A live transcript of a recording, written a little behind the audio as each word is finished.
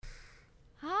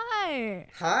Hi.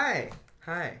 Hi.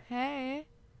 Hi. Hey.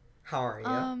 How are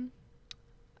you?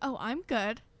 I'm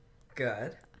good.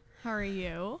 Good. How are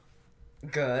you?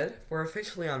 Good. We're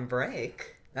officially on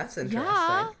break. That's Yeah.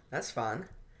 interesting. That's fun.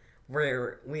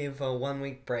 We've a 1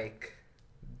 week break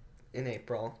in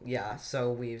April. Yeah, so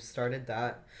we've started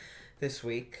that this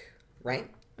week,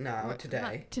 right? No,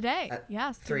 today. Today. At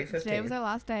Yes. Today was 3:15. our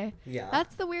last day. Yeah.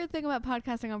 That's the weird thing about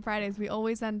podcasting on Fridays. We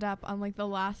always end up on like the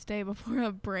last day before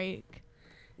a break.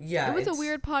 Yeah, It was a it's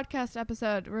weird podcast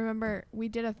episode. Remember, we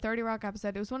did a 30 Rock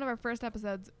episode. It was one of our first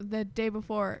episodes the day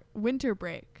before winter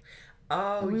break.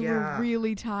 Oh, And we were yeah.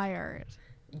 really tired.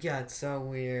 Yeah, it's so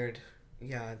weird.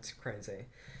 Yeah, it's crazy.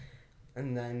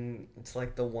 And then it's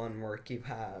like the one work you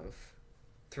have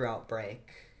throughout break,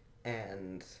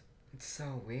 and it's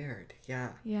so weird.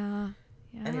 Yeah. Yeah.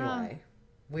 Yeah. Anyway,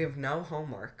 we have no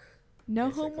homework. No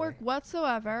basically. homework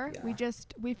whatsoever. Yeah.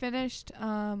 We finished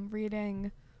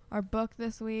reading our book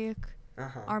this week.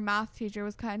 Uh-huh. Our math teacher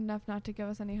was kind enough not to give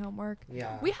us any homework.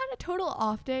 Yeah. We had a total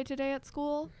off day today at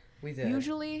school. We did.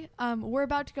 Usually, we're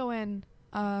about to go in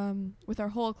with our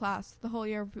whole class. The whole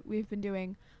year we've been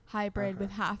doing hybrid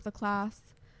with half the class.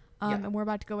 Yeah. And we're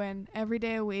about to go in every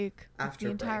day a week After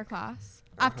with the entire break. class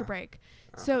after Uh-huh. break.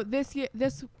 So this year,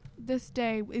 this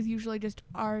day is usually just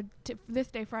this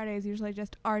day Friday is usually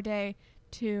just our day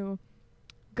to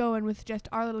go in with just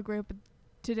our little group.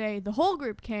 Today the whole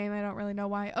group came. I don't really know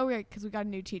why. Oh right, because we got a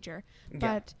new teacher. Yeah.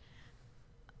 But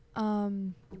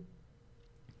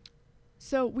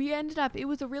so we ended up, it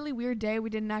was a really weird day. We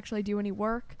didn't actually do any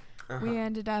work. Uh-huh. We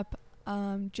ended up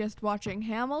just watching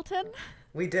Hamilton.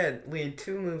 We did. We had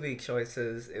two movie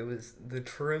choices. It was The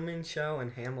Truman Show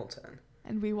and Hamilton.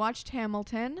 And we watched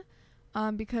Hamilton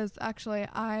because actually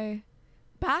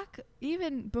back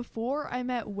even before I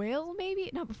met Will, maybe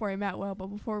not before I met Will, but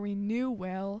before we knew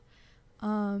Will,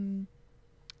 I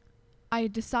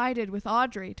decided with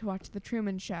Audrey to watch The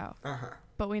Truman Show. Uh-huh.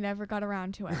 But we never got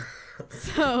around to it.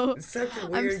 So It's such a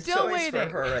I'm weird still choice waiting.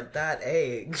 for her at that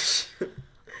age.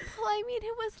 Well, I mean,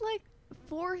 it was like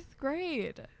 4th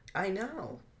grade. I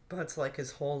know, but it's like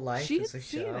his whole life She is had a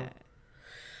seen show. it.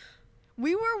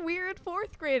 We were weird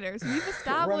 4th graders. We've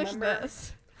established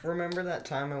this. Remember that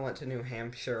time I went to New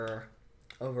Hampshire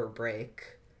over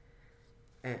break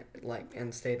and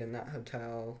stayed in that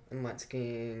hotel and went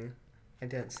skiing? I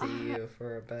didn't see you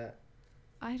for a bit.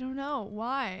 I don't know.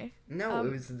 Why? No,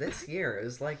 it was this year. It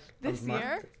was like This a month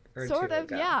year? or Sort two of,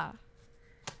 ago. yeah.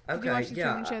 Okay, Did you watch the yeah.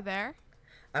 Truman Show there?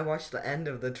 I watched the end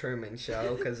of the Truman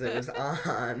Show because it was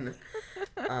on.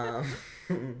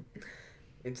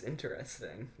 It's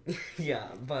interesting. Yeah,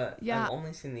 but Yeah. I've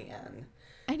only seen the end.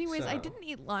 Anyways, I So- didn't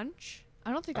eat lunch.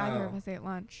 I don't think either of Oh. us ate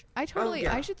lunch.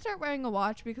 yeah. I should start wearing a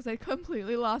watch because I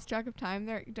completely lost track of time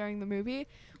there during the movie.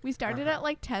 We started Uh-huh. at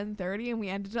like 10:30 and we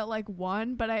ended at like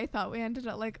 1, but I thought we ended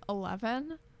at like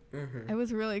 11. Mm-hmm. I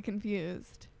was really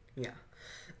confused. Yeah.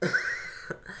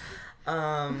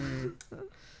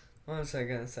 What was I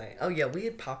gonna say? Oh yeah, we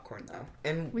had popcorn though,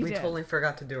 and We we did. totally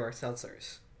forgot to do our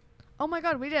seltzers. Oh my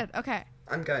god, we did. Okay.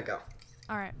 I'm gonna go.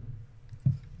 All right.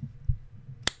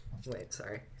 Wait,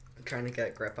 sorry. I'm trying to get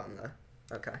a grip on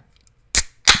the. Okay.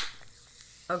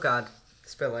 Oh god,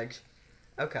 spillage.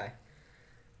 Okay.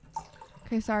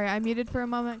 Okay, sorry. I muted for a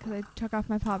moment because I took off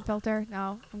my pop filter.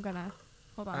 Now I'm gonna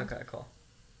hold on. Okay, cool.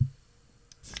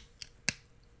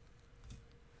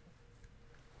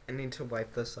 I need to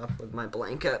wipe this off with my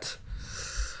blanket.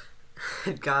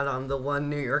 It got on the one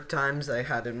New York Times I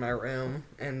had in my room,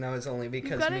 and that was only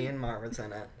because got me it? and Mar was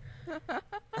in it.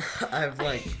 I have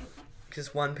like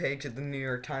just one page of the New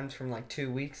York Times from like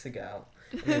 2 weeks ago,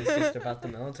 and it's just about the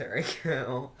military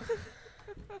coup.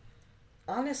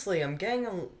 Honestly, I'm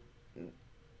getting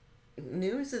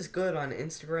news is good on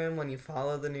Instagram when you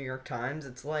follow the New York Times.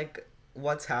 It's like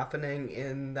what's happening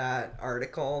in that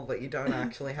article, but you don't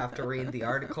actually have to read the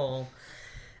article.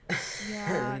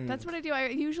 Yeah, that's what I do. I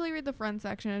usually read the front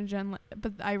section and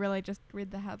but I really just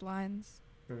read the headlines.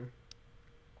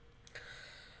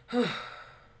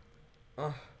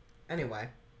 Oh, anyway.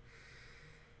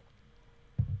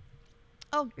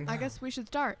 Oh, I Wow. guess we should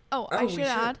start. Oh, Oh, I we should should.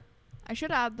 add. I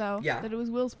should add though Yeah. that it was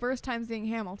Will's first time seeing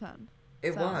Hamilton.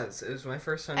 It So- was. It was my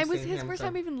first time It was seeing his Hamilton. first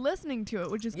time even listening to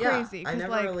it, which is Yeah, crazy. I 'cause,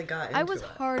 never like, really got into I was it.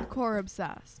 hardcore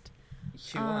obsessed.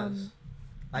 She was.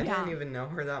 I yeah. didn't even know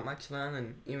her that much then,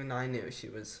 and even I knew she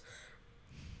was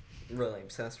really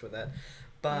obsessed with it.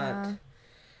 But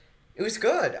It was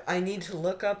good. I need to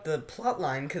look up the plot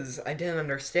line because I didn't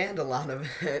understand a lot of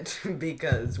it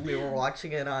because we were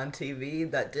watching it on TV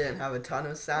that didn't have a ton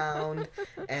of sound,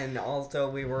 and also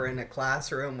we were in a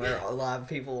classroom where a lot of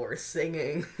people were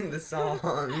singing the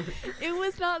song. It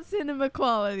was not cinema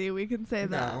quality, we can say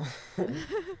that. No.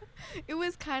 It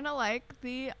was kind of like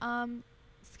the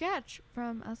sketch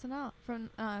from from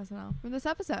this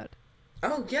episode.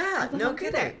 Oh yeah, Of the no home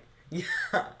theater. kidding.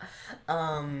 Yeah.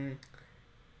 Um.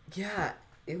 Yeah,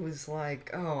 it was like,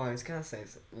 oh, I was gonna say,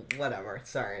 whatever.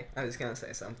 Sorry, I was gonna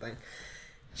say something.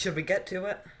 Should we get to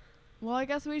it? Well, I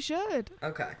guess we should.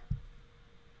 Okay.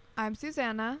 I'm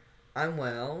Susanna, I'm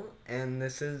Will, and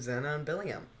this is Zenna and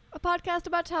Billiam. a podcast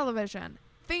about television.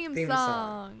 Theme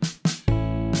song.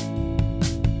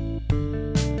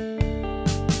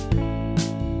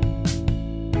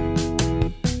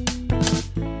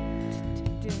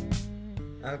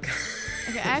 Okay.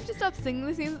 Okay, I have to stop singing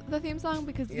the theme song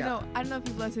because, you Yeah. know, I don't know if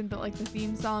you've listened, but, like, the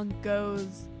theme song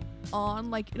goes on.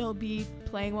 Like, it'll be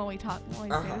playing while we say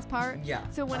this part. Yeah.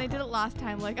 So when I did it last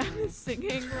time, like, I was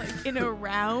singing, like, in a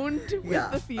round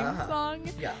with the theme song.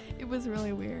 Yeah. It was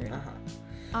really weird.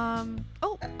 Uh-huh.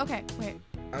 Oh, okay, wait.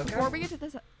 Okay. Before we get to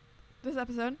this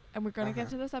episode, and we're going to get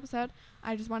to this episode,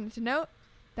 I just wanted to note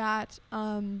that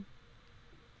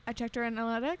I checked our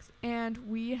analytics, and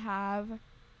we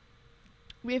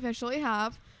officially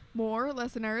have more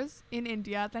listeners in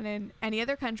India than in any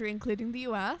other country, including the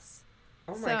U.S.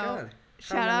 Oh my So, god.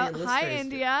 Shout How out, many hi listeners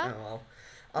India. Oh, well.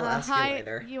 I'll ask Hi you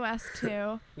later. U.S.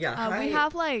 too. Yeah, hi. We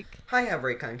have like Hi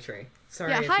every country.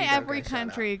 Sorry. yeah, if hi you don't every get shout out.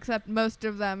 country except most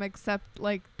of them except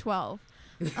like 12.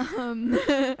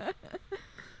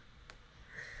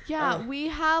 Yeah, Oh. we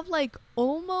have like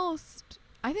almost.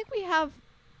 I think we have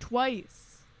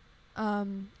twice,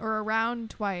 or around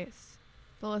twice,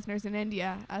 the listeners in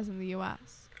India as in the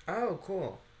U.S. Oh,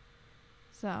 cool.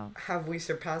 So Have we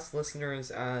surpassed listeners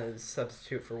as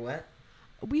substitute for what?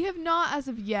 we have not as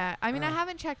of yet. I mean, I Oh.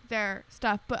 haven't checked their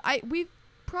stuff, but we've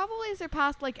probably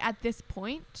surpassed like at this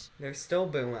point. They're still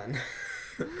booing.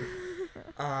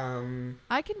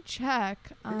 I can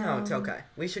check. No, it's okay.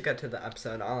 We should get to the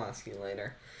episode. I'll ask you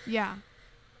later. Yeah.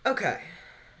 Okay.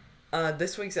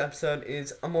 This week's episode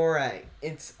is Amore.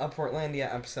 It's a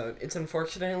Portlandia episode. It's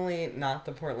unfortunately not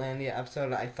the Portlandia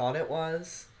episode I thought it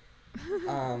was.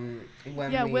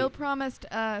 Will promised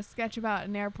a sketch about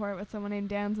an airport with someone named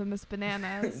Dan's and Miss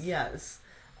Bananas. Yes.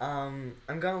 I'm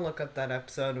gonna look up that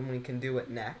episode and we can do it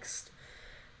next.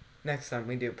 Next time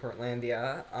we do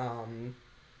Portlandia.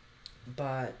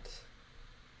 But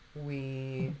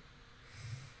we...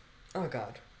 Oh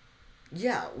god.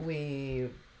 Yeah, we...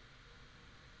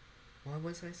 What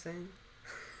was I saying?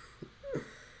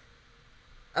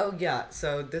 Oh yeah,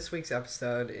 so this week's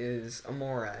episode is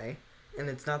Amore. And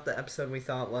it's not the episode we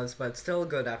thought it was, but it's still a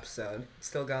good episode. It's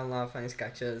still got a lot of funny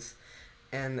sketches.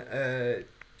 And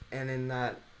in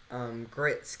that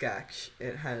Grit sketch,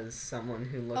 it has someone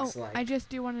who looks like... I just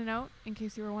do want to note, in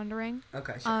case you were wondering.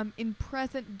 Okay, sure. In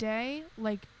present day,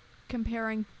 like,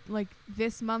 comparing, like,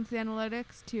 this month's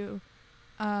analytics to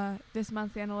this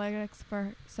month's analytics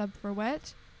for Sub for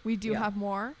Wit, we do have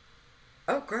more.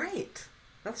 Oh, great.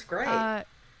 That's great.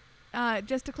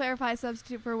 Just to clarify,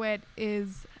 Substitute for Wit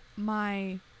is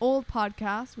my old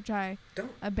podcast, which I Don't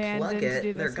abandoned plug it. to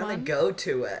do They're this gonna one. go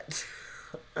to it.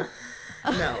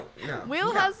 No.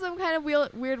 Will no. has some kind of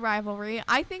weird rivalry.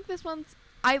 I think this one's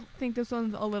a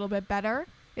little bit better.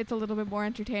 It's a little bit more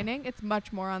entertaining. It's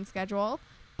much more on schedule.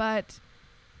 But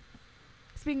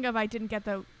speaking of, I didn't get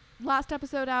the last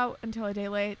episode out until a day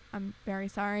late. I'm very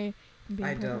sorry. I'm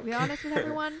being perfectly honest with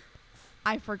everyone.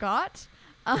 I forgot.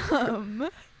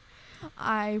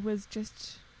 I was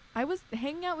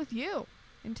hanging out with you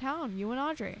in town, you and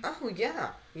Audrey. Oh, yeah.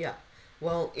 Yeah.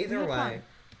 Well, either had way, fun.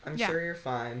 I'm Yeah. sure you're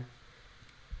fine.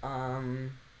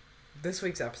 This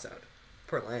week's episode,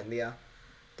 Portlandia.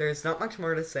 There's not much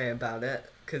more to say about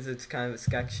it, because it's kind of a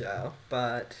sketch show,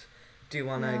 but do you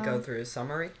want to Yeah. go through a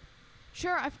summary?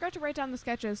 Sure, I forgot to write down the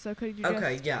sketches, so could you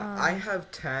Okay, just... yeah. I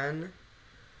have 10.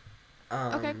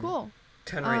 Okay, cool.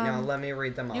 10 right now. Let me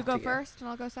read them off You to go first, and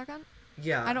I'll go second?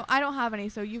 Yeah. I don't have any,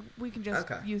 so we can just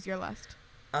Okay. use your list.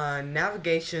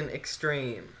 Navigation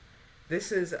Extreme.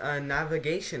 This is a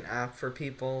navigation app for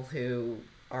people who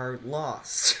are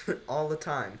lost all the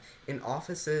time. In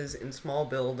offices, in small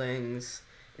buildings.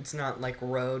 It's not like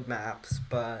road maps,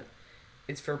 but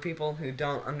it's for people who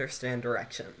don't understand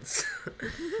directions.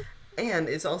 And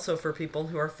it's also for people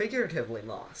who are figuratively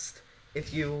lost.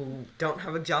 If you don't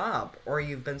have a job, or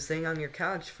you've been staying on your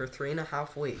couch for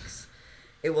 3.5 weeks,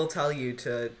 it will tell you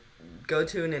to go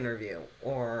to an interview,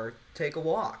 or take a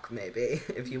walk, maybe,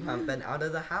 if you haven't been out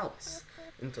of the house.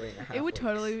 in 3.5 It would weeks.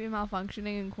 totally be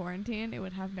malfunctioning in quarantine. It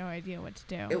would have no idea what to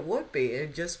do. It would be.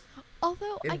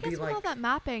 Although I it'd be guess with all like- that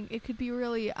mapping, it could be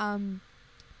really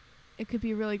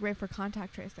great for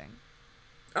contact tracing.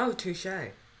 Oh, touche.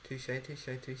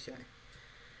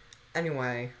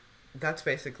 Anyway, that's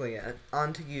basically it.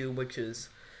 On to you, which is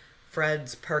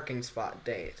Fred's parking spot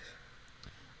date.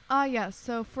 Yes.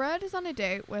 So Fred is on a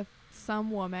date with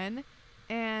some woman,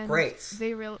 and Grace.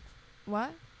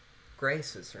 What?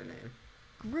 Grace is her name.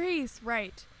 Grace,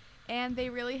 right. And they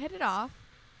really hit it off.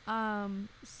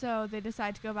 So they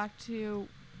decide to go back to,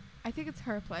 I think it's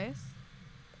her place.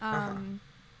 But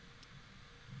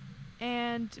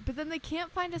then they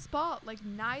can't find a spot, like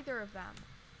neither of them.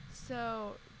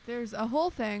 So there's a whole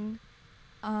thing.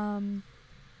 They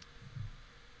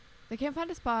can't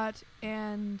find a spot,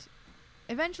 and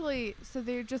eventually, so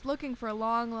they're just looking for a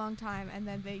long, long time, and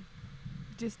then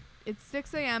it's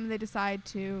 6 a.m. and they decide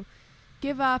to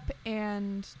give up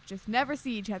and just never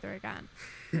see each other again.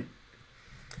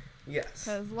 Yes.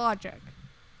 Because logic.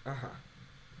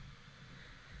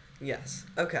 Yes.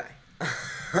 Okay.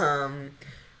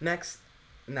 Next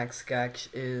sketch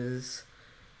is,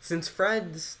 since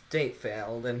Fred's date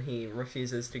failed and he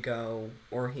refuses to go,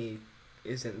 or he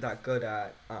isn't that good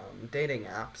at dating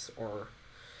apps, or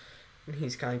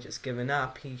he's kind of just given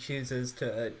up, he chooses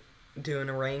to do an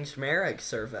arranged marriage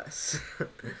service.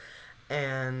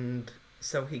 And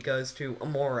so he goes to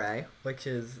Amore, which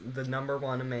is the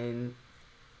 #1 main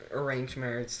arranged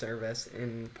marriage service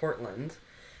in Portland,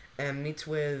 and meets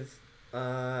with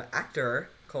an actor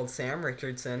called Sam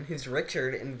Richardson, who's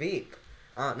Richard in Veep.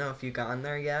 I don't know if you've gone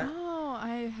there yet. Oh,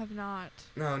 I have not.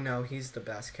 No, he's the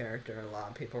best character. A lot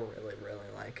of people really, really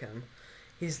like him.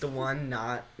 He's the one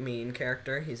not mean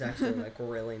character. He's actually, like,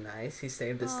 really nice. He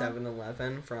saved the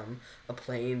 7-Eleven from a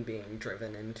plane being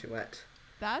driven into it.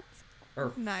 That's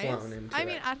Or nice. flown into I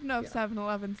mean, it. I don't know if Yeah.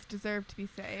 7-Elevens deserve to be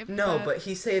saved. No, but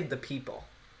he saved the people.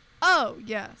 Oh,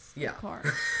 yes. Yeah. Of course.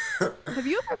 Have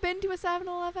you ever been to a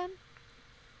 7-Eleven?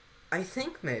 I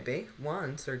think maybe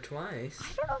once or twice.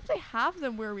 I don't know if they have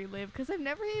them where we live, because I've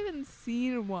never even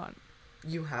seen one.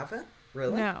 You haven't?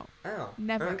 Really? No. Oh.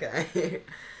 Never. Okay.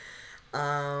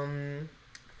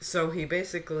 So he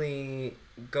basically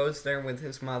goes there with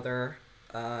his mother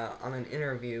on an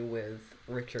interview with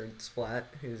Richard Splett,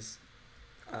 who's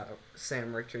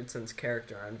Sam Richardson's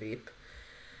character on Veep.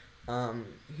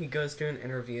 He goes to an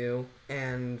interview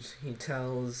and he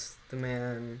tells the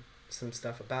man some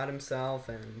stuff about himself,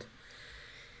 and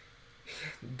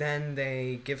then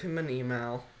they give him an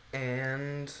email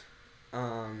and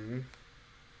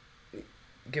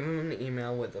give him an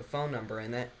email with a phone number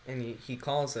in it, and he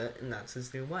calls it, and that's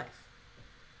his new wife.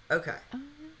 Okay.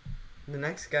 The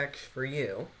next sketch for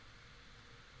you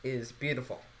is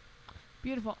Beautiful.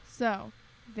 Beautiful. So,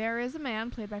 there is a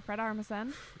man, played by Fred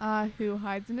Armisen, who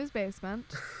hides in his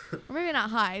basement. Or maybe not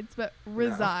hides, but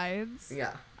resides.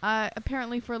 Yeah.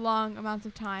 Apparently for long amounts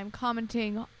of time,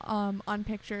 commenting on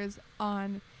pictures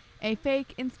on a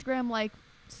fake Instagram-like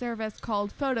service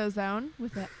called PhotoZone,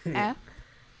 with an F.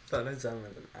 PhotoZone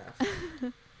with an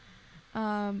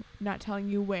F. Not telling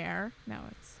you where. No,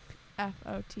 it's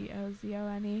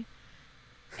FOTOZONE.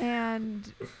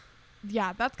 And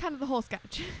yeah, that's kind of the whole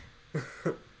sketch.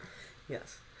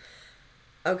 Yes.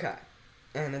 Okay.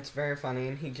 And it's very funny,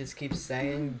 and he just keeps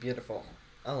saying beautiful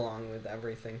along with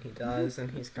everything he does,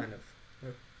 and he's kind of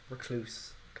a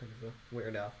recluse, kind of a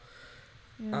weirdo.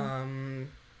 Yeah.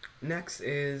 Next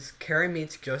is Carrie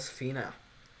meets Josefina.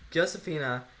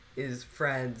 Josefina is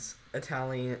Fred's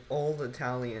old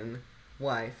Italian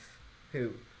wife,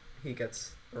 who he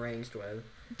gets arranged with.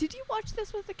 Did you watch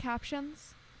this with the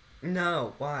captions?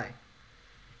 No, why?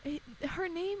 Her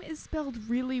name is spelled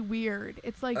really weird.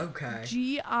 It's like Okay.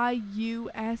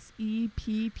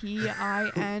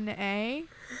 Giuseppina.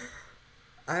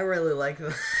 I really like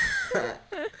that.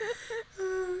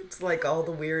 It's like all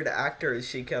the weird actors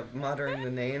she kept muttering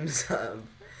the names of.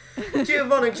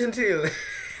 Giovanni Gentile.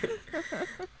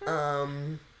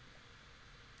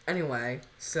 Anyway,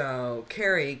 so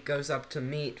Carrie goes up to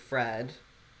meet Fred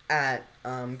at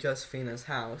Josefina's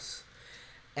house,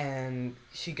 and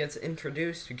she gets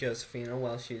introduced to Josefina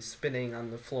while she's spitting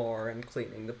on the floor and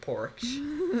cleaning the porch.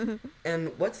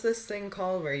 And what's this thing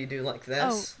called where you do like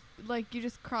this? Oh, like you're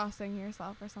just crossing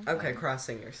yourself or something. Okay,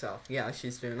 crossing yourself. Yeah,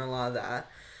 she's doing a lot of that.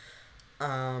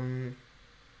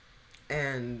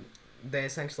 And they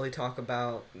essentially talk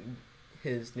about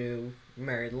his new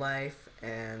married life,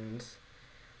 and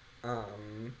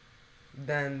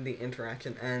then the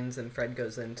interaction ends and Fred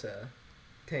goes in to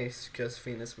taste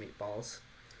Josefina's meatballs.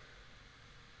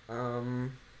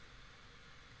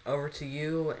 Over to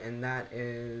you, and that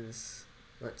is,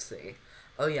 let's see.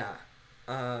 Oh yeah,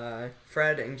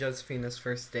 Fred and Josephina's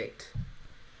first date.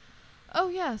 Oh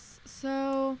yes.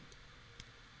 So,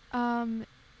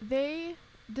 they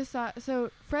decide.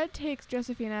 So Fred takes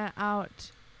Josephina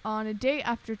out on a date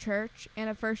after church,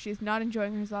 and at first she's not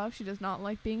enjoying herself. She does not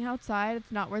like being outside.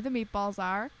 It's not where the meatballs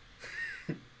are,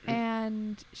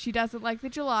 and she doesn't like the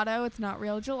gelato. It's not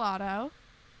real gelato.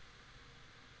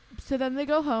 So then they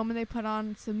go home and they put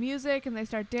on some music and they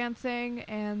start dancing,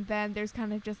 and then there's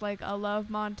kind of just like a love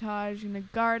montage in a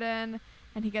garden,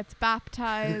 and he gets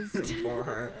baptized. For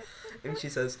her, and she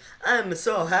says, "I'm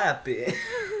so happy."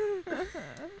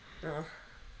 Oh.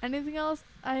 Anything else?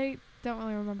 I don't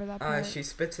really remember that part. She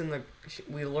spits in the.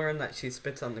 We learn that she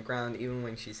spits on the ground even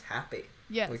when she's happy.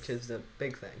 Yes. Which is the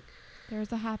big thing.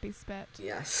 There's a happy spit.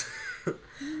 Yes.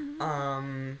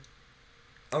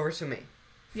 Over to me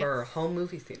for home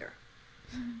movie theater.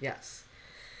 Yes.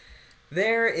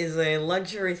 There is a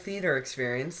luxury theater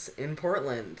experience in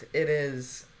Portland. It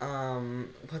is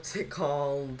what's it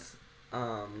called?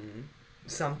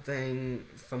 Something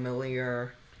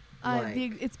familiar.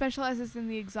 It specializes in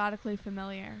the exotically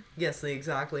familiar. Yes, the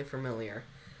exotically familiar.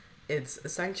 It's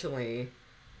essentially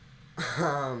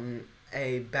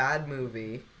a bad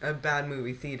movie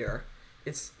theater.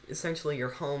 It's essentially your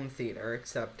home theater,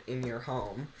 except in your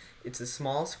home. It's a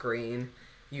small screen.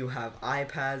 You have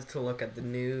iPads to look at the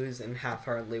news and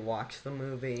half-heartedly watch the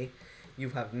movie. You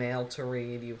have mail to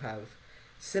read. You have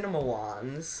cinema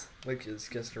wands, which is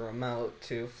just a remote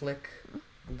to flick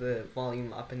the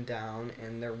volume up and down,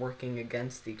 and they're working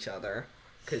against each other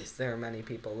because there are many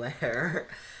people there.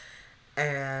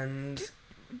 And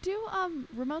do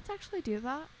remotes actually do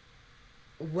that?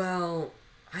 Well,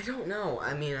 I don't know.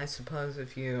 I mean, I suppose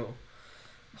if you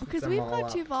because we've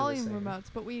got two volume remotes,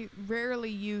 but we rarely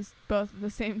use both at the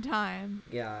same time.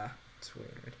 Yeah, it's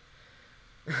weird.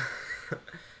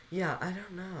 Yeah, I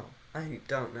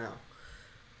don't know.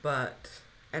 But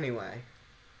anyway,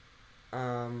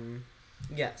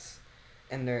 yes.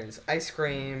 And there's ice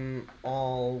cream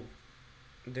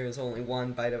there's only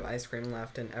one bite of ice cream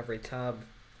left in every tub.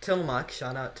 Tillamook,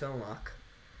 shout out Tillamook.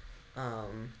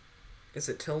 Is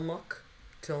it Tillamook?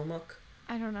 Tillamook?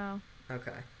 I don't know.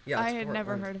 Okay. Yeah, I had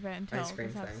never heard of it until ice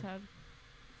cream this thing. episode.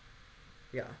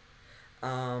 Yeah.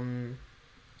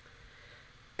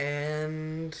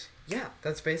 And yeah,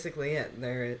 that's basically it.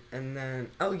 They're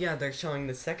showing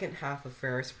the second half of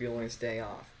Ferris Bueller's Day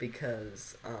Off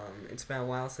because it's been a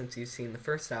while since you've seen the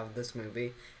first half of this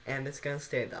movie, and it's gonna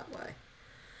stay that way.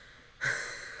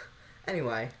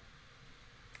 Anyway,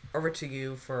 over to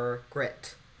you for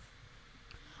Grit.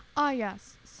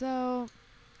 Yes. So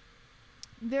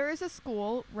there is a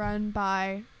school run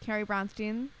by Carrie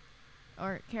Brownstein's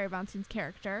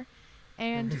character,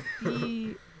 and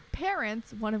the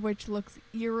parents, one of which looks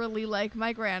eerily like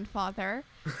my grandfather,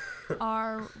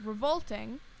 are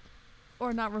revolting.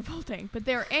 Or not revolting, but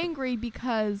they're angry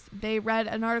because they read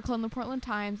an article in the Portland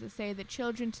Times that say that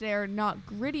children today are not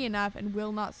gritty enough and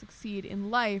will not succeed in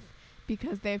life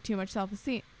because they have too much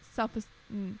self-esteem.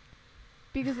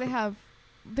 Because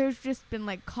there's just been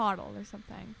like coddled or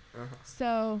something. Uh-huh.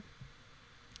 So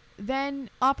then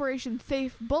Operation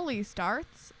Safe Bully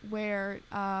starts, where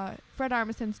Fred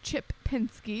Armisen's Chip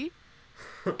Pinsky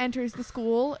enters the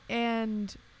school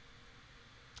and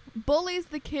bullies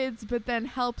the kids, but then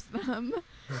helps them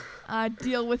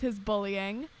deal with his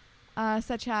bullying,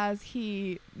 such as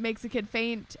he makes a kid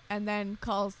faint and then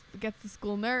gets the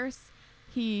school nurse.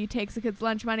 He takes the kid's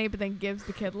lunch money, but then gives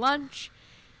the kid lunch.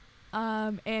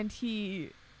 And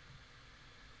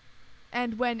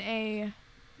when a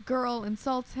girl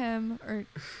insults him,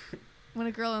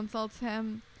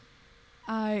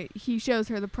 he shows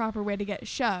her the proper way to get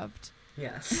shoved.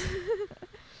 Yes.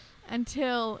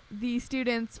 Until the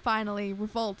students finally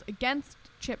revolt against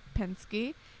Chip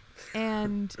Pinsky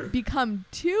and become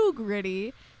too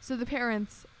gritty, so the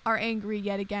parents are angry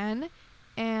yet again,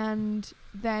 and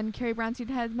then Carrie Brownstein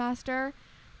Headmaster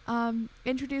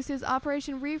introduces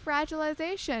Operation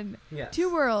Refragilization. Yes.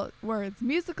 2 words,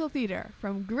 musical theater,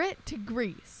 from grit to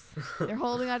grease. They're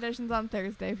holding auditions on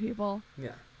Thursday, people.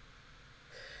 Yeah.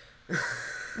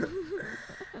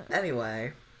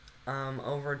 Anyway,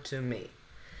 over to me.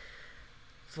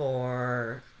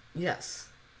 For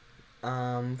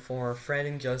Fred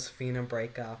and Josephina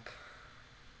break up.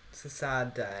 It's a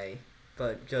sad day,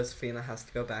 but Josephina has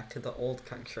to go back to the old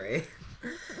country.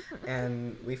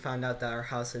 And we found out that our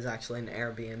house is actually an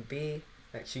Airbnb,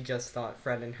 that she just thought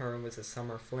Fred and her was a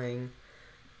summer fling.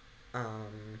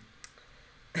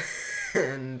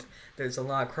 And there's a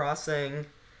lot of crossing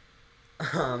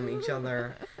each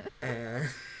other,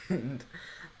 and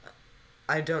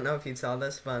I don't know if you saw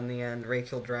this, but in the end,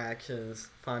 Rachel Dratch's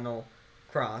final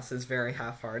cross is very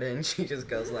half-hearted, and she just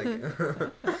goes like,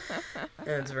 and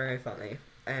it's very funny.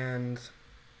 And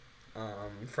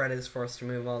Fred is forced to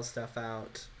move all his stuff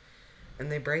out,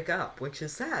 and they break up, which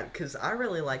is sad because I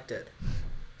really liked it.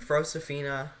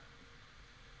 Frosefina,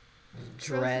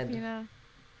 Frosefina,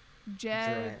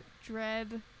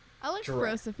 Dread. I like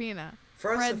Frosefina.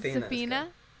 Frosefina.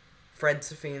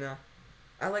 Fredsefina.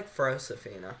 I like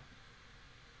Frosefina.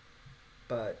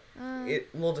 But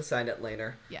we'll decide it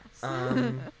later. Yes.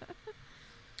 And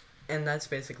that's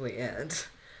basically it.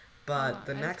 But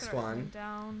the next one,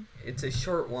 it's a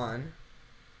short one.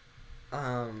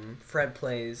 Fred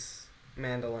plays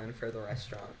mandolin for the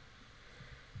restaurant.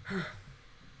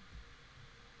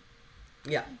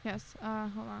 Yeah. Yes.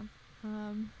 Hold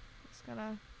on. Just gotta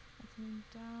write something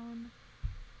down.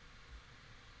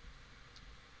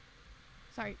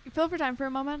 Sorry. Fill for time for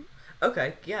a moment.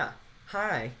 Okay. Yeah.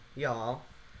 Hi, y'all.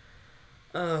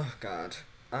 Oh God.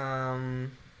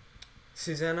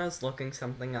 Susanna's looking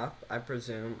something up, I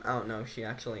presume. I don't know if she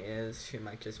actually is. She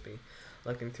might just be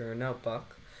looking through her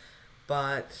notebook.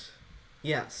 But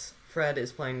yes, Fred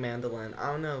is playing mandolin. I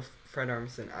don't know if Fred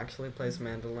Armisen actually plays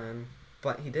mandolin,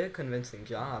 but he did a convincing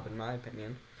job, in my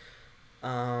opinion.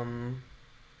 All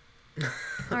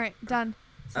right, done.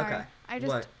 Sorry. Okay.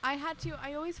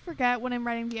 I always forget when I'm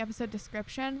writing the episode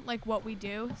description, like what we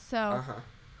do. So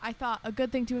I thought a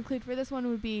good thing to include for this one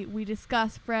would be we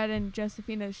discuss Fred and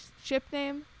Josefina's ship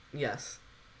name. Yes.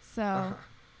 So.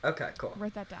 Okay, cool.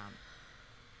 Write that down.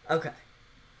 Okay.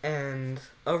 And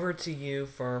over to you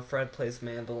for Fred plays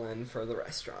mandolin for the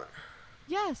restaurant.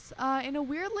 Yes. In a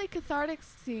weirdly cathartic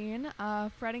scene,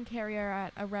 Fred and Carrie are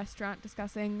at a restaurant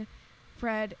discussing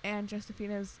Fred and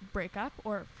Josefina's breakup,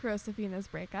 or Frosefina's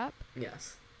breakup.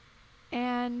 Yes.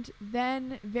 And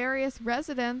then various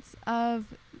patrons of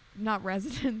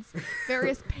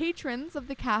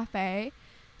the cafe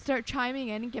start chiming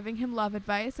in and giving him love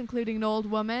advice, including an old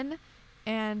woman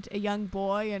and a young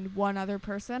boy and one other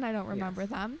person. I don't remember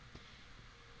them.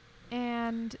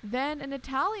 And then an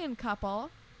Italian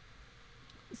couple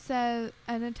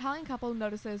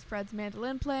notices Fred's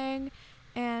mandolin playing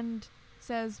and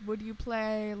says, "Would you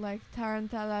play like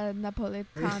Tarantella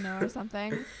Napolitano or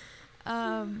something?"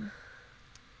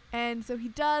 And so he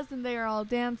does, and they are all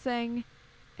dancing.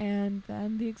 And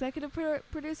then the executive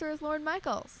producer is Lorne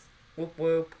Michaels. Whoop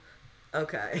whoop.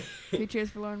 Okay. 2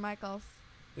 cheers for Lorne Michaels.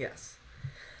 Yes.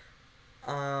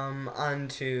 On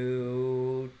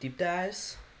to deep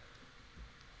dives.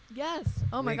 Yes.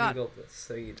 Oh my God. We Googled this,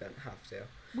 so you don't have to.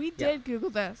 We did Google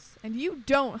this, and you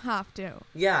don't have to.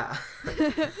 Yeah.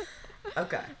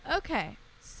 Okay. Okay.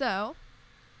 So,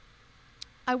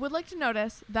 I would like to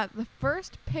notice that the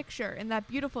first picture in that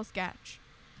beautiful sketch,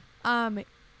 has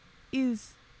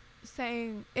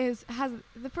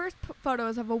the first photo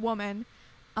is of a woman,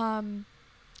 and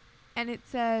it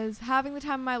says having the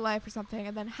time of my life or something,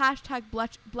 and then hashtag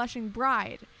blushing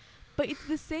bride, but it's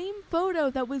the same photo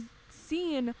that was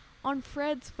seen on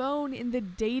Fred's phone in the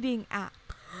dating app.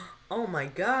 Oh my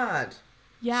God.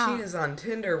 Yeah. She is on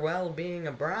Tinder while being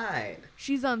a bride.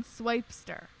 She's on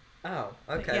Swipester. Oh,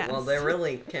 okay. Yes. Well, they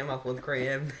really came up with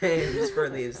creative names for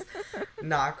these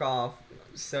knockoff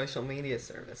social media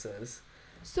services.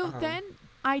 So then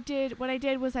I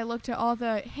looked at all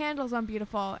the handles on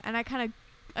Beautiful, and I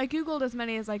Googled as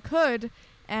many as I could,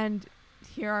 and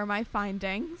here are my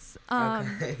findings.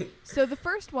 Okay. So the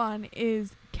first one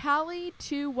is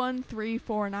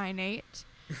Callie213498.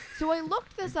 So I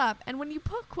looked this up, and when you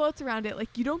put quotes around it,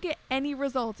 like, you don't get any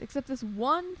results except this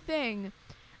one thing.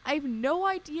 I have no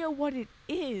idea what it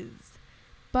is,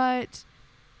 but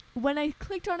when I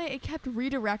clicked on it, it kept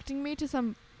redirecting me to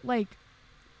some, like,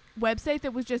 website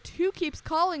that was just, who keeps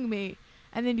calling me?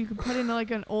 And then you could put in, like,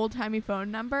 an old-timey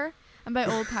phone number. And by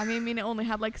old-timey, I mean it only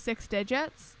had, like, 6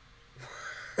 digits.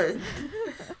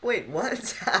 Wait,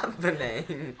 what's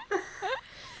happening?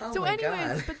 Oh so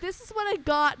anyways, God. but this is what I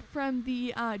got from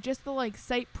the just the like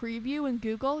site preview in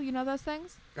Google. You know those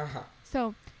things? Uh-huh.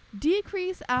 So,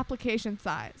 decrease application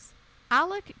size.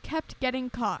 Alec kept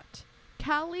getting caught.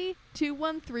 Callie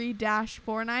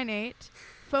 213-498.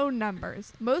 Phone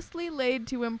numbers, mostly laid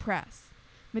to impress.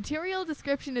 Material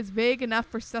description is vague enough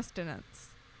for sustenance.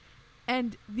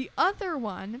 And the other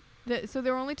one, so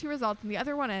there were only 2 results, and the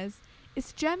other one is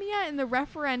Ischemia in the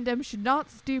referendum should not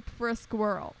stoop for a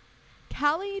squirrel.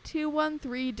 Callie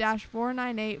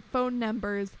 213-498 phone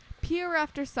numbers peer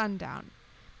after sundown.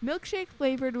 Milkshake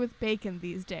flavored with bacon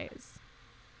these days.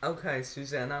 Okay,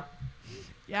 Susanna.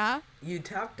 Yeah? You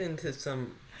tapped into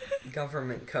some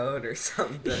government code or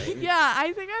something. Yeah,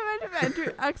 I think I might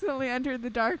have accidentally entered the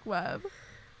dark web.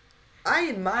 I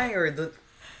admire the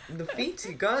feats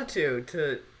you go to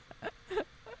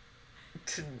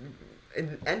to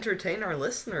entertain our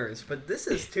listeners, but this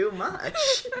is too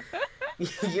much.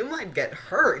 You might get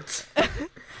hurt.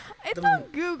 It's on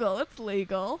Google. It's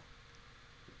legal.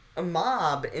 A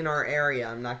mob in our area,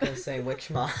 I'm not going to say which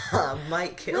mob,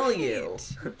 might kill you.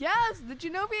 Yes, the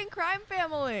Genovian crime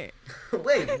family.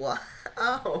 Wait, what?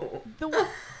 Oh. The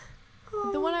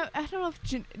one I don't know if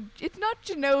it's not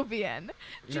Genovian.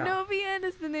 Genovian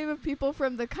is the name of people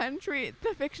from the country,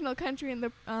 the fictional country in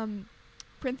the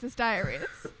Princess Diaries.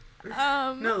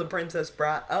 No, the Princess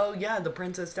Bra. Oh yeah, the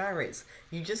Princess Diaries.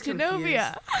 You just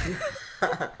Genovia. confused.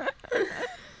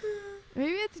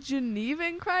 Maybe it's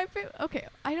Genevan crime family. Okay,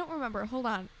 I don't remember. Hold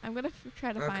on, I'm gonna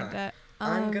try to find it.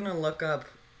 I'm gonna look up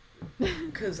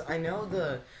because I know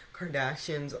the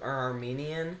Kardashians are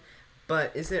Armenian,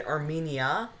 but is it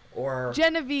Armenia or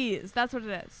Genovese? That's what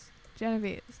it is.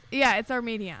 Genovese. Yeah, it's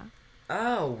Armenia.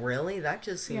 Oh, really? That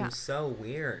just seems so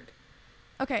weird.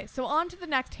 Okay, so on to the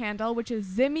next handle, which is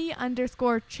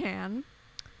Zimmy_Chan.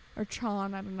 Or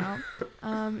Chan, I don't know.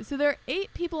 So there are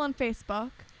 8 people on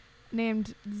Facebook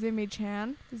named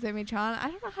Zimmy-Chan. I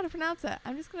don't know how to pronounce it.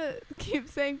 I'm just going to keep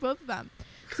saying both of them.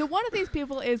 So one of these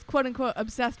people is quote-unquote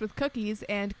obsessed with cookies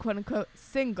and quote-unquote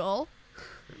single.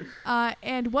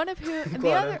 And one of whom...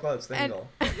 Quote-unquote single.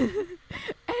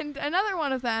 And another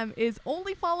one of them is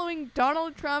only following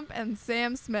Donald Trump and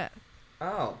Sam Smith.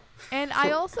 Oh. And I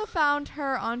also found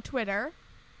her on Twitter,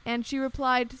 and she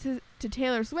replied to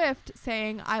Taylor Swift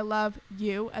saying, "I love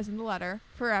you," as in the letter,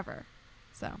 forever.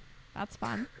 So that's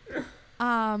fun.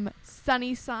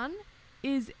 Sunny Sun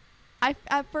is,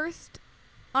 at first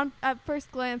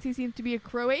glance, he seems to be a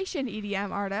Croatian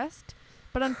EDM artist,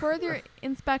 but on further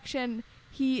inspection,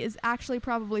 he is actually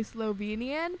probably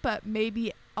Slovenian, but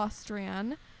maybe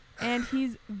Austrian, and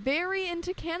he's very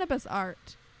into cannabis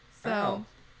art. So,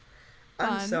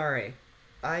 I'm sorry.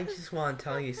 I just want to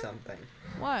tell you something.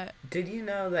 What? Did you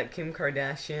know that Kim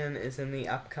Kardashian is in the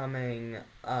upcoming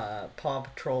Paw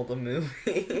Patrol the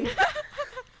movie?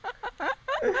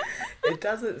 It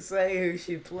doesn't say who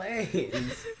she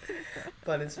plays,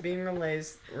 but it's being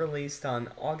released on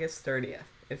August 30th.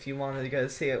 If you wanted to go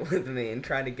see it with me and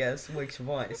try to guess which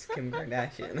voice Kim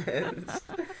Kardashian is.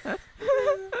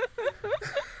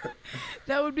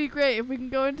 That would be great. If we can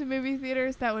go into movie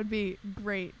theaters, that would be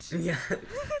great. Yeah.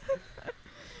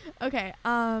 Okay,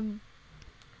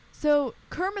 so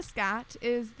Kermiscat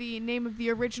is the name of the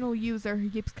original user who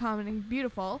keeps commenting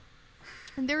beautiful.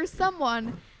 And there is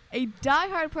someone, a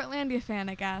diehard Portlandia fan,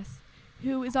 I guess,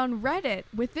 who is on Reddit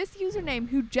with this username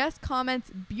who just comments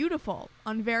beautiful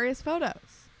on various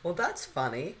photos. Well, that's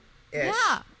funny.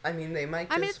 Yeah. I mean, they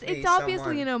might just it's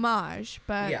obviously an homage,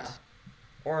 but... Yeah.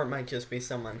 Or it might just be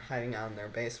someone hiding out in their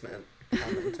basement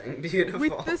commenting beautiful.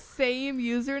 With the same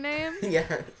username?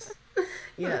 Yes.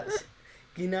 Yes.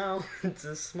 You know, it's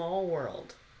a small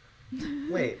world.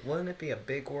 Wait, wouldn't it be a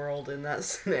big world in that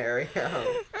scenario?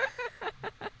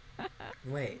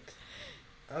 Wait.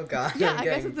 Oh, God. Yeah, I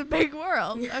guess it's a big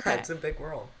world. Yeah, okay. It's a big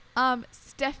world.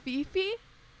 Stefifi,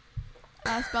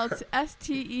 spelled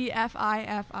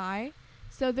Stefifi.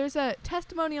 So there's a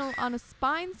testimonial on a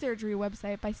spine surgery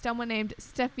website by someone named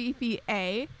Stefifi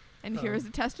A, and here's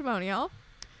the testimonial.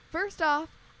 First off,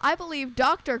 I believe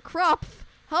Dr. Kropf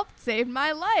helped save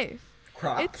my life.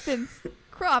 Kropf? It's been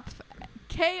Kropf,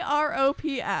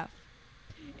 Kropf.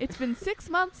 It's been 6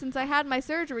 months since I had my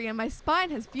surgery, and my spine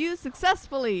has fused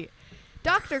successfully.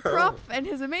 Dr. Kropf and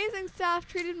his amazing staff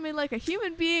treated me like a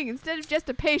human being instead of just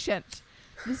a patient.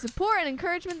 The support and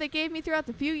encouragement they gave me throughout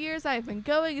the few years I have been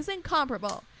going is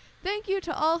incomparable. Thank you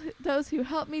to all those who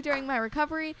helped me during my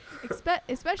recovery,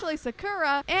 especially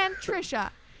Sakura and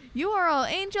Trisha. You are all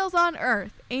angels on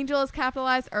Earth. Angel is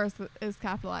capitalized, Earth is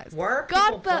capitalized. Why are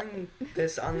people putting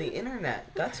this on the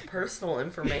internet? That's personal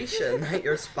information. That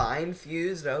your spine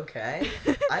fused okay?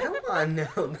 I don't want to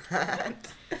know that.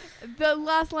 The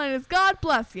last line is, God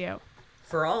bless you.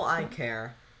 For all I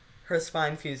care, her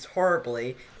spine fused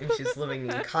horribly, and she's living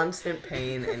in constant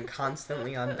pain and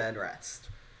constantly on bed rest.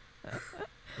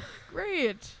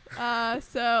 Great.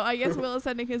 So I guess Will is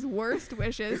sending his worst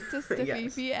wishes to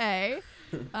Stefifi A.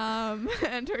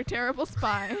 And her terrible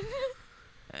spine.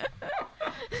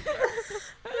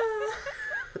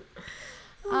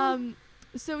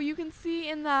 So you can see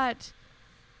in that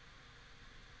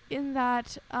what's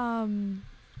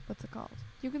it called?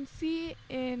 You can see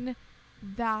in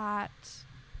that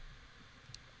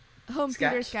home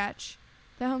theater sketch,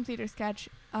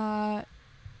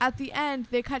 at the end,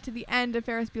 they cut to the end of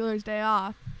Ferris Bueller's Day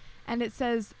Off, and it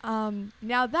says,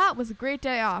 now that was a great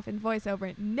day off in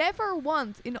voiceover. Never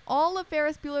once in all of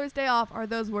Ferris Bueller's Day Off are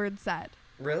those words said.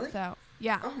 Really? So,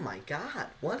 yeah. Oh my God.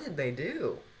 What did they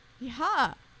do?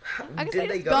 Yeah. I guess Did they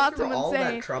they just go got through someone all say-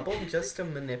 that trouble just to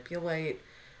manipulate,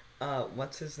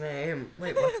 what's his name?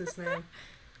 Wait, what's his name?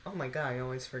 Oh my god, I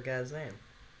always forget his name.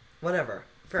 Whatever.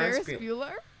 Ferris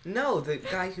Bueller? No, the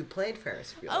guy who played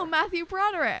Ferris Bueller. Oh, Matthew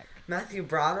Broderick. Matthew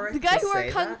Broderick. The guy to who our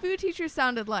say kung that? fu teacher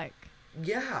sounded like.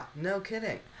 Yeah, no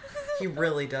kidding. He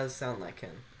really does sound like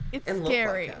him. It's And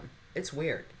scary. look like him. It's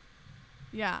weird.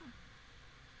 Yeah.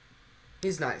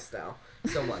 He's nice though,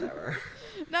 so whatever.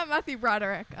 Not Matthew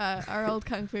Broderick, our old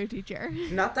kung fu teacher.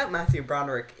 Not that Matthew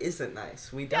Broderick isn't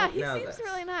nice. We don't know he this. seems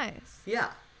really nice. Yeah.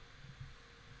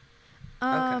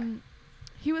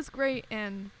 He was great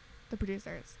in The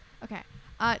Producers. Okay.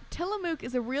 Tillamook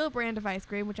is a real brand of ice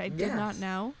cream, which I did not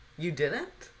know. You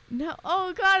didn't? No.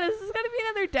 Oh, God, is this going to be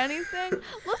another Denny's thing?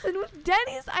 Listen, with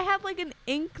Denny's, I had like an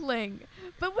inkling.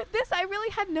 But with this, I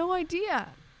really had no idea.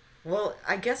 Well,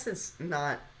 I guess it's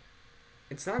not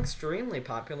extremely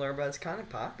popular, but it's kind of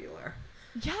popular.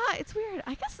 Yeah, it's weird.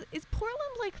 I guess, is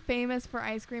Portland like famous for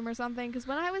ice cream or something? Because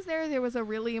when I was there was a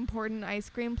really important ice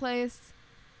cream place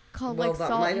called like Salt and Straw.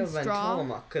 Well, that might have been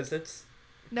Tillamook, because it's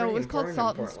No, it was called important in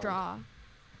Salt and Portland. Straw.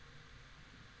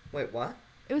 Wait, what?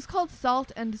 It was called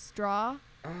Salt and Straw.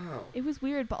 Oh. It was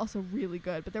weird, but also really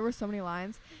good. But there were so many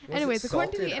lines. Was Anyways, it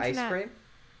according to the salted internet, ice cream?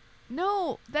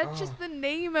 no, that's just the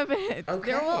name of it.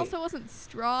 Okay. There also wasn't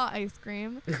straw ice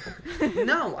cream.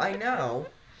 No, I know.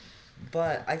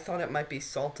 But I thought it might be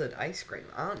salted ice cream.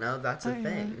 I don't know. That's a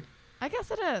thing. I guess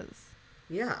it is.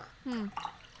 Yeah.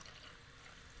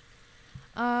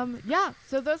 Yeah.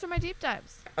 So those are my deep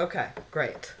dives. Okay,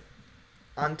 great.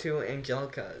 On to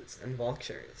Angelicas and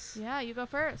Vultures. Yeah, you go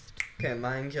first. Okay,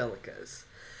 my Angelicas.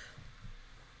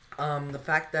 The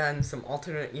fact that in some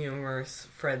alternate universe,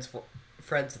 Fred's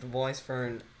the voice for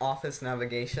an office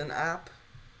navigation app,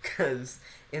 because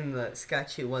in the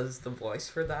sketch he was the voice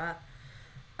for that.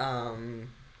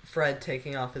 Fred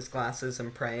taking off his glasses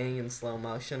and praying in slow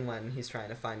motion when he's trying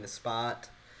to find a spot.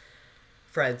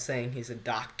 Fred saying he's a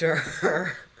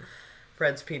doctor.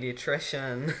 Fred's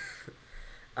pediatrician.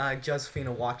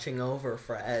 Josephina watching over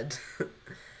Fred.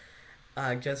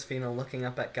 Josephina looking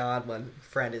up at God when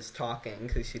Fred is talking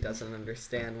because she doesn't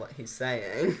understand what he's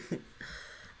saying.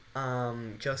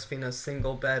 Josephina's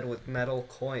single bed with metal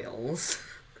coils.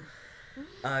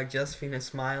 Josephina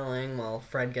smiling while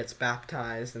Fred gets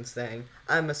baptized and saying,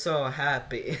 "I'm so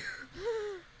happy."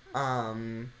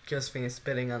 Josephina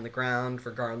spitting on the ground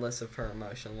regardless of her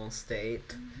emotional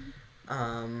state.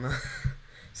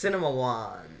 Cinema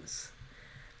wands.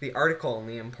 The article on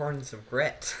the importance of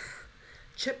grit.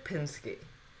 Chip Pinsky.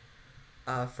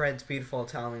 Fred's beautiful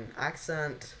Italian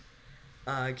accent.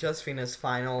 Josephina's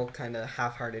final kind of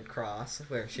half-hearted cross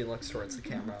where she looks towards the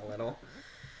camera a little.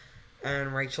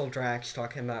 And Rachel Dratch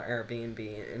talking about Airbnb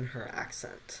in her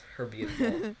accent. Her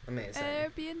beautiful, amazing.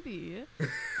 Airbnb.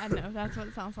 I don't know, that's what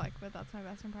it sounds like, but that's my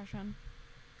best impression.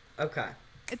 Okay.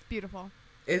 It's beautiful.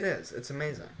 It is. It's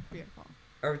amazing. Beautiful.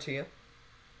 Over to you.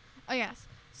 Oh, yes.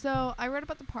 So I read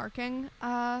about the parking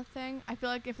thing. I feel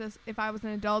like if I was an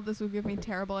adult, this would give me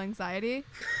terrible anxiety.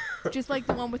 Just like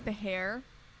the one with the hair.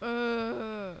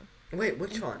 Wait,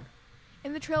 which one?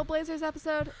 In the Trailblazers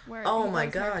episode where Oh he my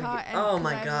got his hair God. cut and Oh 'cause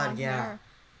my I have God, long yeah. hair.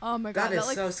 Oh my God. That is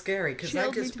like, so scary because I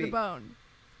chilled me just to be. the bone.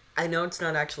 I know it's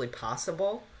not actually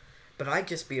possible, but I'd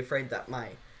just be afraid that my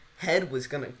head was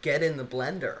gonna get in the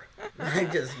blender.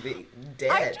 I'd just be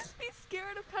dead. I'd just be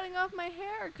scared of cutting off my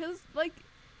hair because, like,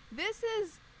 this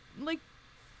is, like,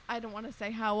 I don't want to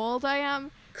say how old I am,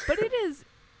 but it is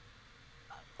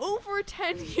over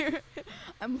 10 years.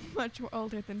 I'm much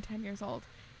older than 10 years old.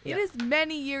 Yeah. It is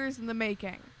many years in the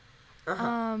making.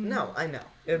 Uh-huh. No, I know.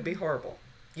 It would be horrible.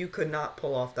 You could not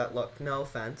pull off that look. No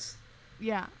offense.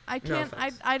 Yeah, I No can't.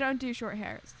 offense. I don't do short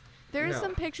hairs. There's No.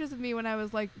 some pictures of me when I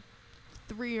was like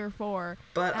 3 or 4,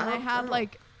 But and I had know.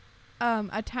 like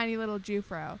a tiny little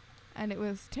Jufro, and it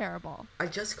was terrible. I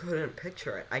just couldn't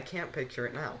picture it. I can't picture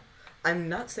it now. I'm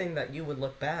not saying that you would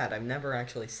look bad. I've never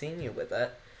actually seen you with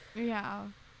it. Yeah.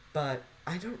 But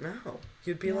I don't know.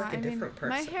 You'd be Yeah, like a I mean, different person.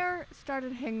 My hair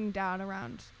started hanging down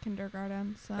around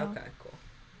kindergarten, so. Okay, cool.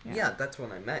 Yeah, that's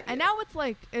when I met you. And now it's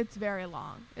like, it's very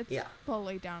long. It's Yeah.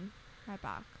 fully down my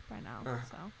back by now, Uh-huh.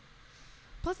 so.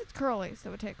 Plus it's curly,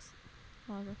 so it takes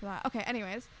longer for that. Okay,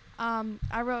 anyways,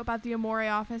 I wrote about the Amore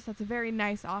office. That's a very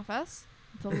nice office.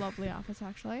 It's a lovely office,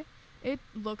 actually. It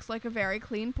looks like a very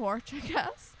clean porch, I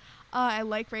guess. I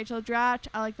like Rachel Dratch.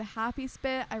 I like the happy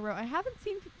spit. I wrote, I haven't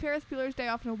seen Ferris Bueller's Day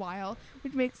Off in a while,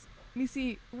 which makes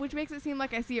it seem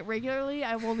like I see it regularly.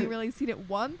 I've only really seen it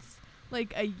once,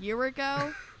 like a year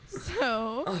ago.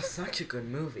 So. Oh, such a good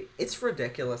movie. It's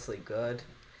ridiculously good.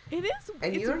 It is.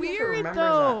 And you It's don't even weird remember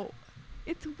though.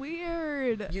 It's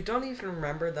weird. You don't even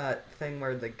remember that thing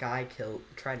where the guy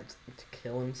tried to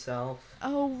kill himself?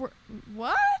 Oh,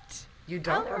 what? You I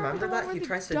don't only remember the one that? where He the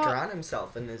tries to drown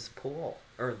himself in his pool.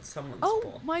 Or someone's Oh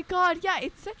pool. my god, yeah,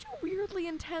 it's such a weirdly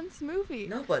intense movie.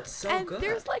 No, but so and good.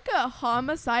 there's like a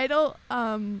homicidal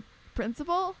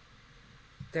principal.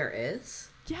 There is?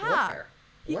 Yeah. Where?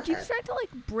 He What? keeps trying to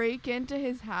like break into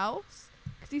his house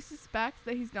because he suspects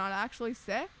that he's not actually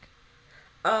sick.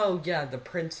 Oh, yeah, the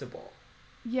principal.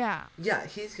 Yeah. Yeah,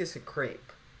 he's just a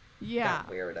creep. Yeah. That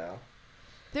weirdo.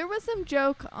 There was some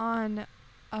joke on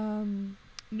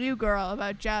New Girl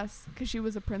about Jess because she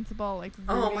was a principal, like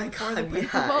rooting for the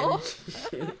principal.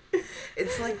 Yeah.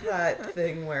 It's like that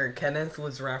thing where Kenneth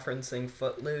was referencing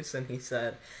Footloose and he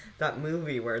said that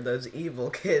movie where those evil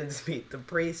kids meet the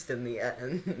priest in the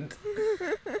end.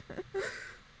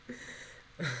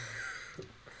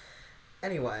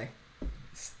 Anyway,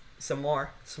 some more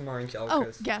Angelicas.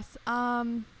 Oh, yes.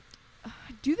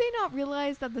 Do they not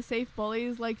realize that the safe bully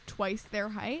is like twice their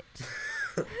height?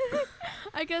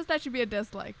 I guess that should be a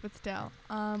dislike, but still.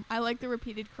 I like the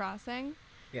repeated crossing.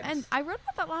 Yes. And I wrote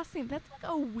about that last scene. That's like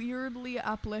a weirdly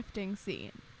uplifting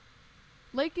scene.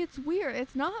 Like, it's weird.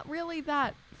 It's not really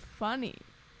that funny.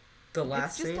 The last scene?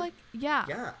 It's just scene? like, yeah.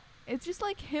 Yeah. It's just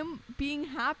like him being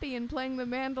happy and playing the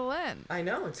mandolin. I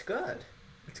know, it's good.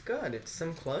 It's good. It's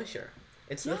some closure.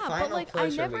 It's the Yeah, final but like, I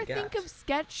closure never we get. think of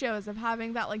sketch shows of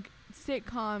having that like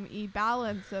sitcom-y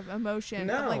balance of emotion,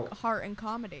 No. of like heart and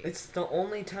comedy. It's the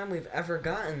only time we've ever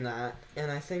gotten that,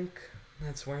 and I think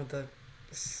that's where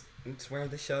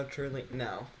the show truly.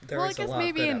 No, there well, I is a guess lot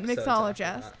maybe of in good episodes after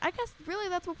Mixologist. that. I guess really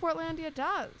that's what Portlandia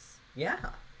does. Yeah,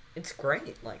 it's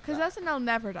great like that. Because SNL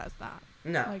never does that.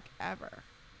 No, Like, ever.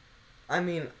 I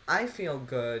mean, I feel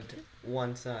good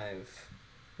once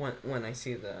when I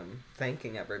see them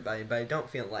thanking everybody, but I don't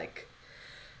feel like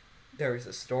there's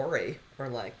a story or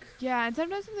like. Yeah, and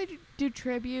sometimes when they do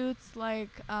tributes,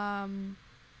 like,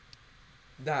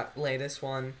 That latest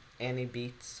one, Annie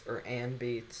Beats or Ann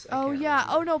Beats. I oh can't yeah,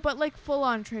 remember. oh no, but like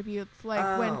full-on tributes,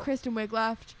 like when Oh. Kristen Wiig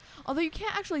left. Although you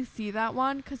can't actually see that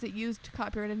one because it used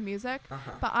copyrighted music,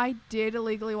 Uh-huh. but I did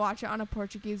illegally watch it on a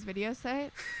Portuguese video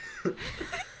site.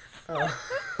 Oh.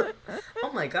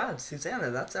 Oh my God, Susanna,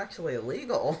 that's actually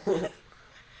illegal.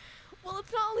 Well,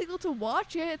 it's not illegal to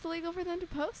watch it; it's illegal for them to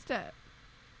post it.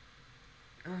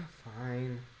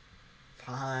 Fine.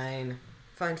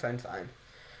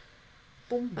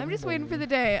 Boom, I'm boom, just waiting for boom. the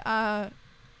day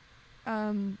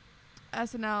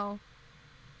SNL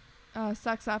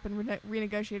sucks up and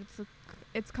renegotiates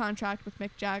its contract with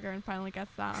Mick Jagger and finally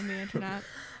gets that on the internet.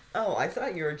 Oh, I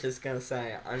thought you were just gonna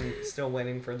say I'm still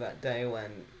waiting for that day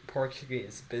when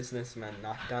Portuguese businessmen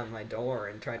knocked on my door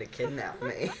and tried to kidnap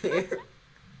me.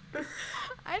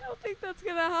 I don't think that's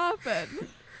gonna happen.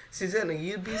 Susanna,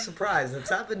 you'd be surprised. It's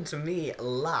happened to me a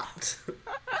lot.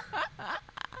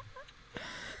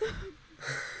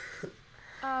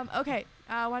 Okay,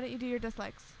 why don't you do your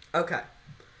dislikes? Okay.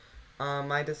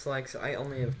 My dislikes, I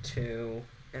only have two,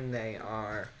 and they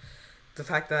are the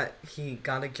fact that he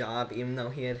got a job even though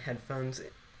he had headphones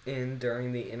in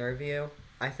during the interview.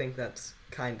 I think that's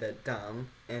kind of dumb,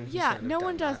 and he Yeah, shouldn't have no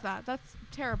one done does that. That's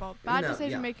terrible. Bad No,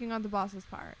 decision yeah. making on the boss's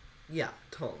part. Yeah,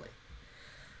 totally.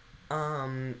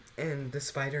 And the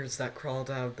spiders that crawled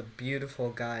out of the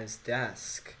beautiful guy's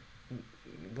desk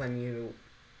when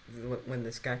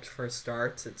the sketch first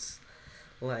starts, it's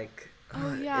like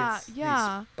Oh, yeah, it's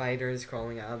yeah. these spiders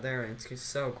crawling out of there, and it's just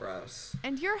so gross.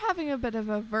 And you're having a bit of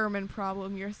a vermin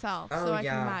problem yourself, so Oh, I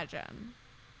yeah. can imagine.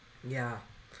 Yeah,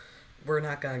 we're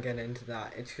not gonna get into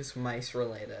that. It's just mice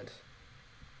related,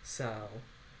 so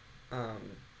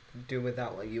do with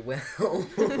that what you will.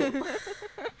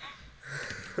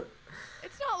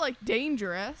 It's not like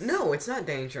dangerous. No, it's not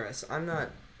dangerous.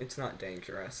 It's not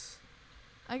dangerous.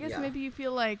 I guess Yeah. maybe you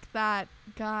feel like that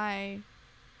guy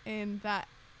in that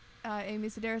Amy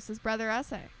Sedaris' brother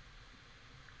essay.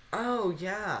 Oh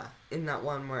yeah, in that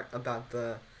one where about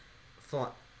the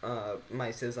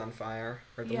mice is on fire,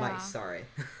 or the Yeah. mice. Sorry,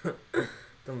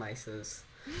 the mices.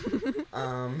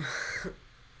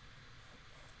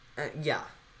 Yeah.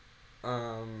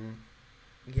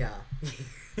 Yeah.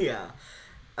 Yeah.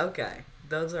 Okay,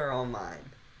 those are all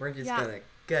mine. We're just Yeah. gonna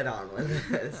get on with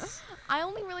this. I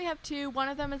only really have two. One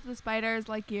of them is the spiders,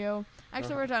 like you. I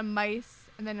actually Uh-huh. wrote down mice,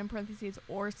 and then in parentheses,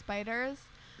 or spiders.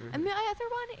 Mhm. And the other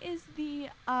one is the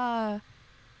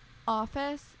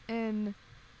office in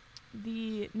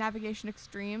the Navigation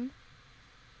Extreme.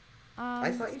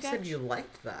 I thought you said sketch. you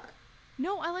liked that.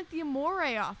 No, I like the Amore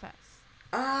office.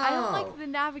 Oh. I don't like the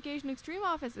Navigation Extreme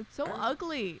office. It's so Oh.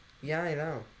 ugly. Yeah, I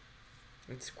know.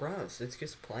 It's gross. It's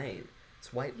just plain.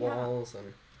 It's white Yeah. walls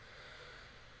and.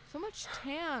 So much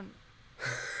tan.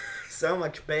 So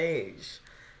much beige.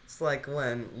 It's like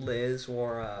when Liz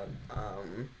wore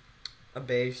a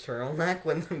beige turtleneck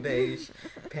with a beige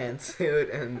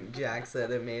pantsuit, and Jack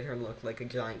said it made her look like a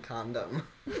giant condom.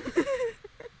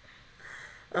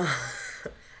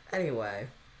 Anyway,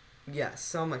 yes,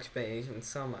 so much beige and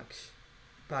so much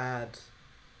bad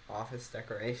office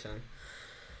decoration.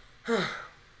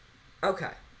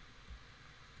 Okay.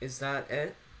 Is that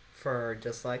it for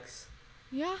dislikes?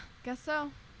 Yeah, guess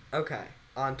so. Okay.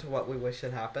 On to what we wish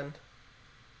had happened.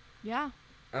 Yeah.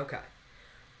 Okay.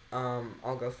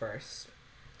 I'll go first.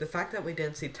 The fact that we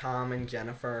didn't see Tom and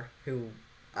Jennifer, who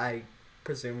I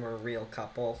presume were a real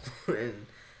couple, and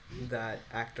that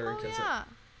actor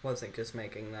wasn't just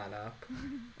making that up.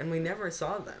 And we never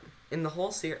saw them. In the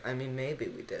whole series, I mean, maybe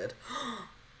we did.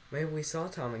 Maybe we saw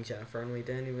Tom and Jennifer and we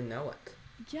didn't even know it.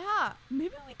 Yeah,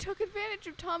 maybe we took advantage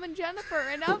of Tom and Jennifer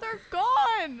and now they're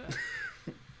gone.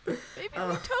 Maybe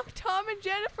we took Tom and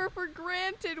Jennifer for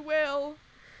granted, Will.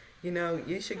 You know,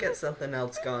 you should get something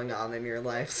else going on in your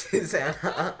life,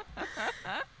 Susanna.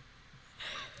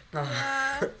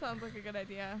 Yeah, sounds like a good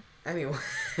idea. Anyway,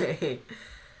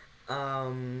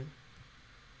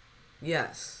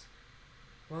 yes.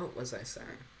 What was I saying?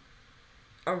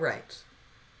 Oh, right.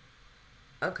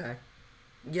 Okay.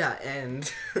 Yeah,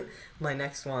 and my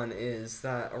next one is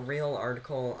that a real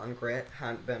article on Grit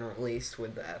hadn't been released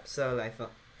with the episode. I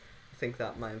think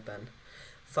that might have been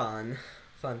fun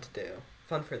to do.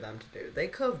 Fun for them to do. They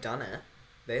could have done it.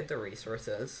 They had the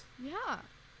resources. Yeah,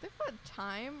 they've got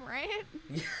time, right?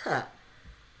 Yeah.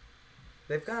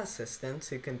 They've got assistants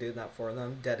who can do that for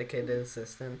them. Dedicated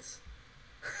assistants.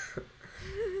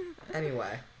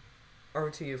 Anyway,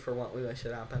 over to you for what we wish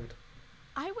had happened.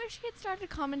 I wish he had started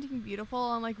commenting beautiful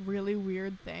on, like, really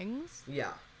weird things.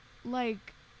 Yeah.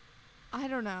 Like, I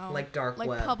don't know. Like dark like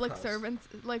web public posts.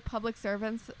 public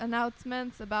servants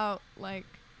announcements about, like,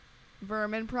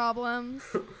 vermin problems.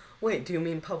 Wait, do you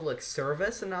mean public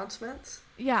service announcements?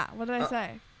 Yeah, what did I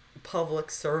say?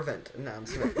 Public servant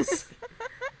announcements.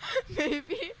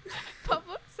 Maybe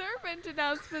public servant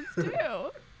announcements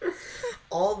too.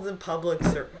 All the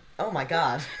oh my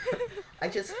god. I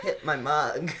just hit my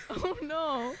mug. Oh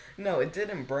no. No, it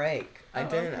didn't break. Oh,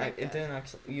 okay, It didn't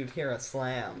actually. You'd hear a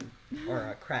slam or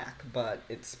a crack, but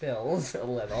it spills a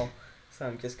little. So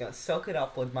I'm just gonna soak it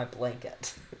up with my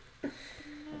blanket.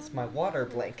 It's my water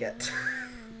blanket.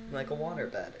 Like a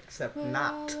waterbed, except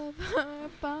not. All of our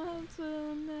bonds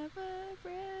will never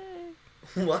break.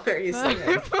 What are you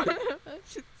singing? I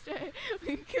should say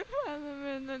we can find them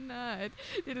in the night.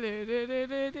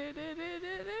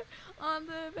 On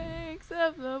the banks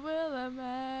of the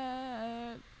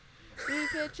Willamette. We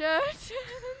pitch our tents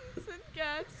and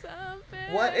get some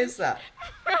fish. What is that?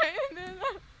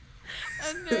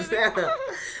 Susanna,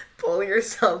 pull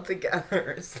yourself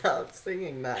together. Stop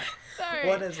singing that. sorry.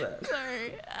 What is it?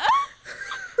 Sorry.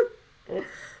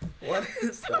 What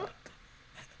is that?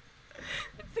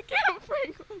 It's a Camp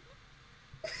Franklin.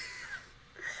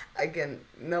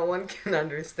 No one can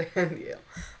understand you.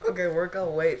 Okay, we're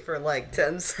gonna wait for like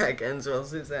 10 seconds while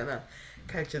Susanna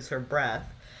catches her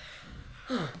breath.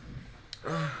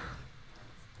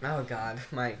 Oh god,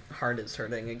 my heart is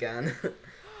hurting again.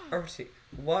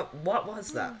 What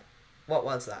was that? What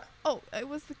was that? Oh, it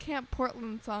was the Camp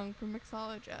Portland song from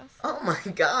Mixologist. Oh my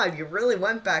god, you really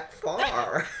went back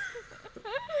far.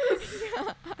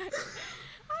 Yeah, I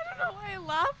don't know why I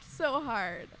laughed so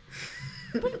hard.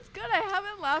 But it's good. I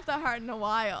haven't laughed that hard in a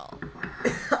while.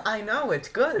 I know, it's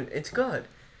good. It's good.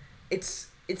 It's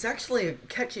actually a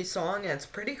catchy song and it's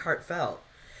pretty heartfelt.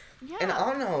 Yeah. And I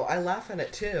don't know, I laugh at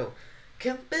it too.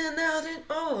 Camping out in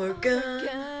Oregon.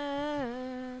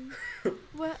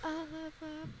 Where all of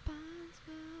our bonds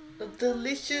will A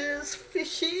delicious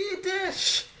fishy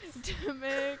dish.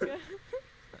 Jamaica.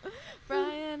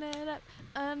 Frying it up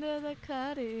under the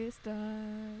cutty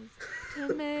stars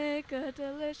to make a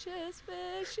delicious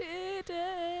fishy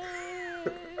dish.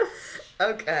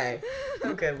 Okay,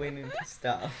 we need to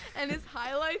stop. And his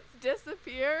highlights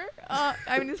disappear.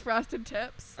 His frosted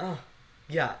tips. Oh,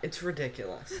 yeah, it's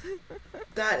ridiculous.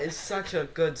 That is such a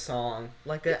good song.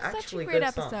 Like, an actually such a great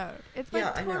good song. episode. It's my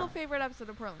total favorite episode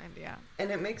of Portlandia.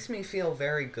 And it makes me feel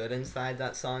very good inside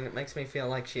that song. It makes me feel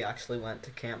like she actually went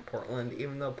to Camp Portland,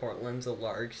 even though Portland's a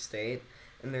large state,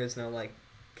 and there's no, like,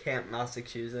 Camp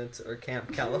Massachusetts or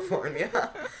Camp California.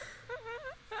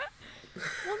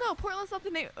 Well, no, Portland's not the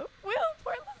name.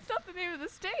 Portland's not the name of the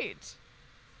state.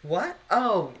 What?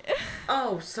 Oh,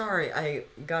 sorry. I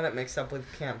got it mixed up with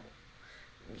Camp.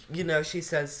 You know, she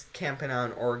says camping out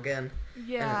in Oregon.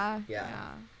 Yeah.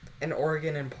 And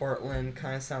Oregon and Portland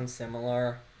kind of sound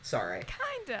similar. Sorry.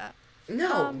 Kinda.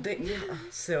 No,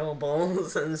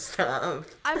 syllables and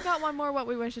stuff. I've got one more what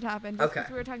we wish had happened. Just Okay.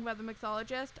 because we were talking about the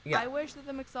mixologist. Yeah. I wish that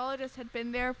the mixologist had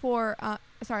been there for...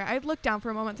 sorry, I looked down for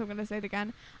a moment, so I'm going to say it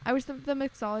again. I wish that the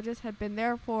mixologist had been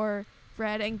there for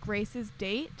Fred and Grace's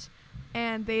date,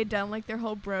 and they had done, like, their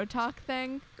whole bro talk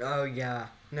thing. Oh, yeah.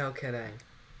 No kidding.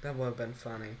 That would have been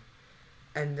funny.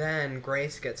 And then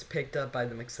Grace gets picked up by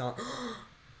the mixologist.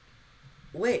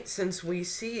 Wait, since we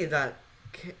see that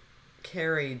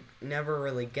Carrie never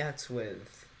really gets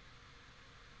with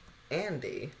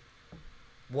Andy,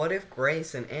 what if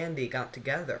Grace and Andy got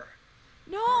together?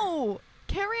 No!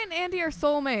 Carrie and Andy are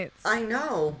soulmates. I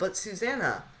know, but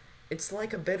Susanna, it's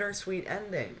like a bittersweet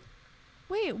ending.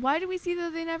 Wait, why do we see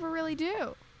that they never really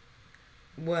do?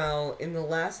 Well, in the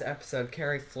last episode,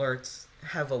 Carrie flirts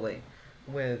heavily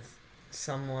with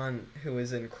someone who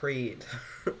is in Creed,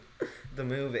 the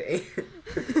movie.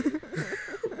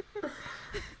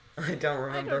 I don't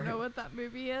remember. I don't know what that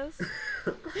movie is.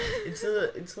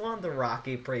 It's one of the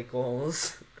Rocky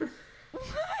prequels.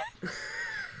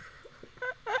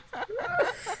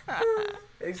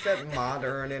 Except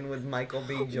modern and with Michael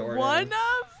B. Jordan.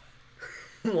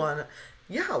 One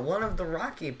of the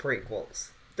Rocky prequels.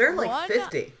 They're like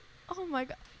 50. Oh my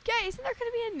god. Yeah, isn't there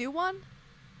gonna be a new one?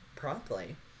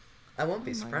 Probably. I won't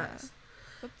be surprised.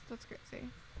 That's crazy.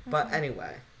 But Okay.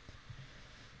 anyway.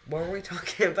 What were we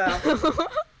talking about? The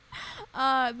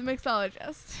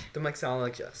mixologist. The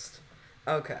mixologist.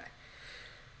 Okay.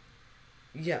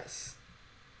 Yes.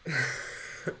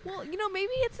 Well,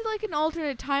 maybe it's like an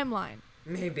alternate timeline.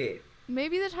 Maybe.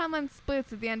 Maybe the timeline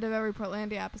splits at the end of every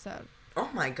Portlandia episode. Oh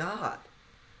my god.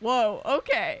 Whoa,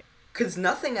 okay. Because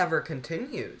nothing ever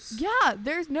continues. Yeah,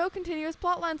 there's no continuous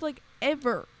plot lines, like,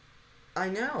 ever. I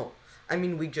know. I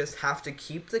mean, we just have to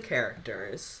keep the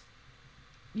characters.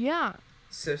 Yeah.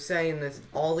 So saying this,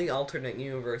 all the alternate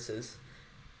universes,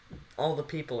 all the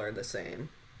people are the same.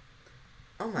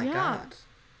 Oh my god.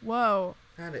 Whoa.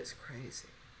 That is crazy.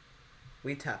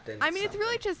 We tapped into I mean,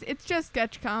 it's just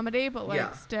sketch comedy, but, like,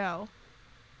 Yeah. still.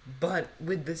 But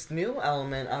with this new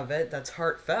element of it that's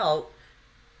heartfelt,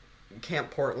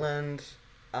 Camp Portland,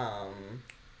 that's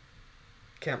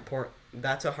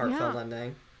a heartfelt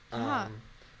ending. Yeah.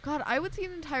 God, I would see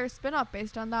an entire spin-off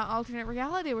based on that alternate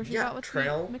reality where she got with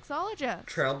the mixologist.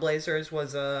 Trailblazers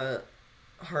was a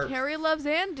Carrie loves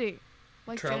Andy.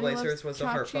 Like Trailblazers was Chachi. a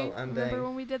heartfelt ending. Remember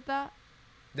when we did that?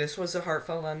 This was a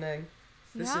heartfelt ending.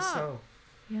 This is so...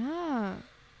 Yeah.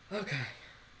 Okay.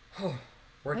 Oh,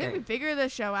 we're I think we getting... figured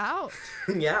this show out.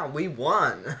 Yeah, we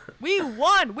won. We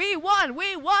won!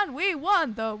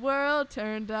 The world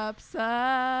turned upside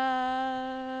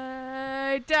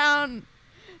down.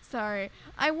 Sorry.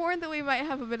 I warned that we might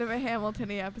have a bit of a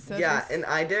Hamilton-y episode. Yeah, and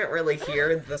I didn't really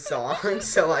hear the song,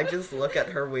 so I just look at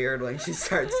her weird when she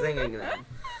starts singing them.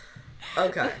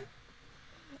 Okay.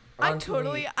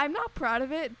 I'm not proud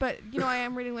of it, but, I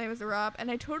am reading Les Miserables,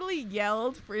 and I totally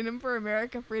yelled Freedom for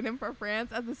America, Freedom for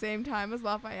France at the same time as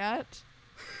Lafayette.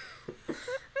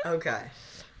 Okay.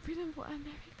 Freedom for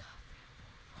America.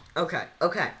 Okay.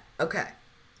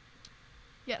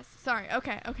 Yes, sorry.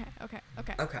 Okay. Okay.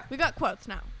 We got quotes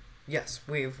now. Yes,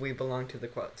 we belong to the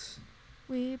quotes.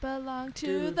 We belong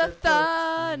to the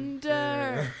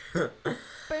thunder.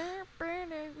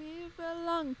 We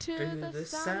belong to the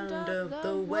sound of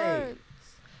the waves.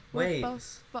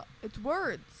 Waves. It's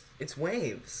words. It's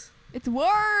waves. It's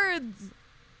words.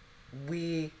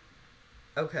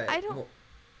 Okay. I don't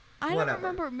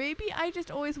remember. Maybe I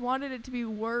just always wanted it to be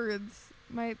words.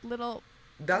 My little...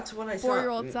 That's what I thought.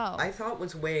 4-year-old self. I thought it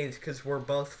was waves because we're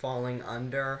both falling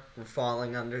under. We're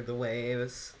falling under the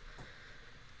waves.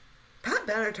 Pat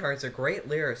Benatar is a great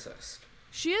lyricist.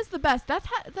 She is the best. That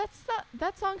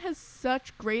song has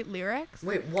such great lyrics.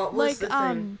 Wait, what was the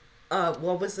thing?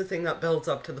 What was the thing that builds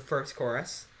up to the first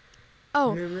chorus?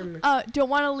 Don't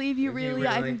want to leave you really.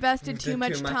 I've invested too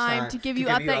much time to give you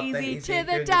up that easy. To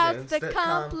the doubts that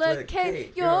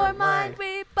complicate your mind,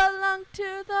 we belong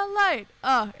to the light.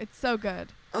 Oh, it's so good.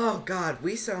 Oh God,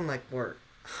 we sound like we're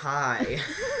high.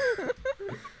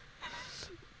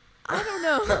 I don't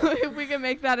know if we can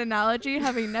make that analogy,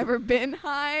 having never been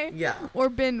high. Yeah. Or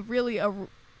been really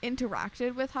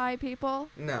interacted with high people.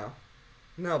 No,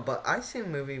 but I've seen a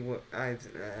movie. I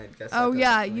guess. Oh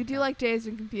yeah, you do like Dazed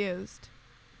and Confused.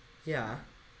 Yeah.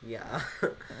 I do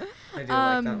like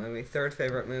that movie. Third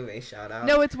favorite movie. Shout out.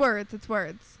 No, it's words.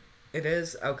 It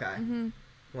is? Okay. Mm-hmm.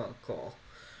 Well, cool.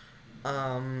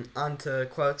 On to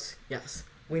quotes. Yes.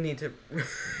 We need to...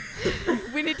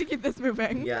 We need to keep this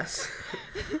moving. Yes.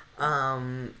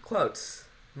 Quotes.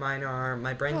 Mine are,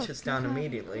 my brain shuts down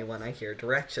immediately when I hear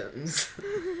directions.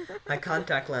 My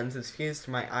contact lens is fused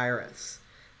to my iris.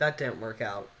 That didn't work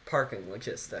out. Parking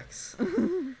logistics.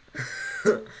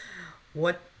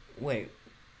 Wait.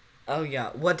 Oh,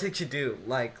 yeah. What did you do?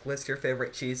 Like, list your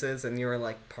favorite cheeses, and you were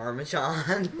like,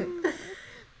 Parmesan?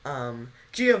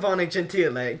 Giovanni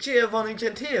Gentile. Giovanni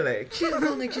Gentile.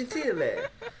 Giovanni Gentile.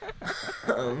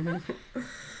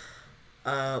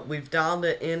 We've dialed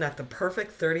it in at the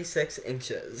perfect 36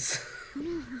 inches.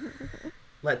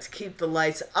 Let's keep the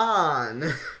lights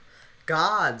on.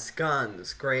 Gods,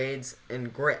 guns, grades,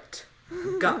 and grit.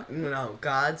 God,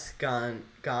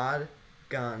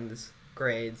 guns,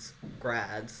 grades,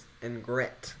 grads, and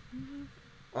grit.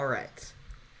 All right.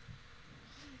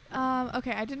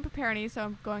 Okay, I didn't prepare any, so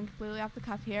I'm going completely off the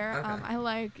cuff here. Okay. I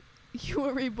like You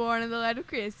Were Reborn in the Light of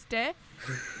Christ.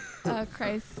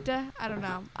 Christ. I don't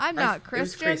know. I'm not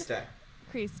Christian. It was Christ.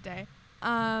 Christ.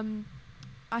 I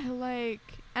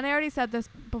like, and I already said this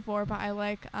before, but I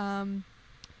like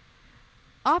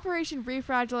Operation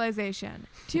Refragilization.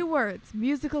 2 words,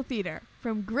 musical theater,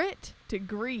 from grit to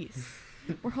grease.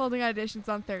 We're holding auditions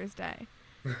on Thursday.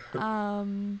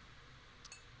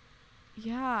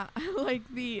 Yeah, I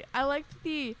liked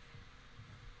the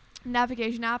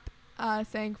navigation app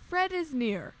saying Fred is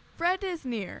near. Fred is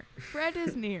near. Fred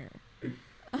is near.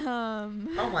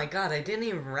 Oh my god, I didn't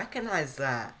even recognize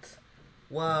that.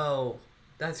 Whoa,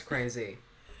 that's crazy.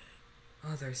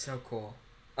 Oh, they're so cool.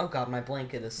 Oh god, my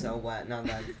blanket is so wet now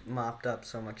that I've mopped up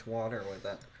so much water with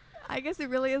it. I guess it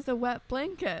really is a wet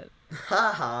blanket.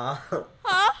 Ha ha.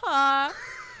 Ha ha.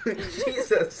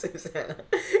 Jesus, Susanna.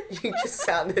 You just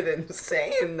sounded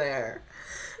insane there.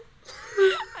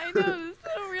 I know, this is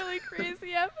a really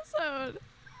crazy episode.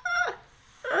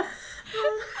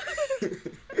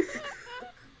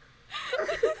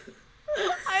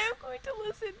 I am going to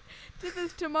listen to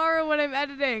this tomorrow when I'm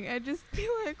editing and just be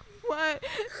like, what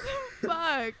the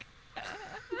fuck?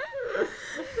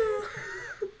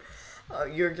 Oh,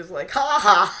 you're just like, ha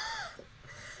ha.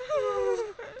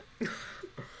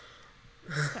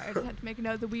 Sorry, I just had to make a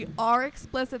note that we are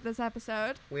explicit this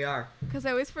episode. We are. Because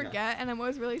I always forget, and I'm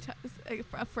always really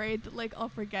afraid that, like, I'll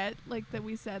forget, like, that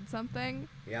we said something.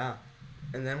 Yeah.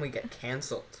 And then we get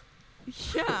canceled.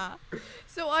 Yeah.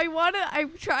 So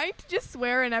I'm trying to just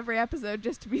swear in every episode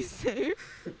just to be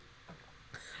safe.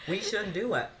 We should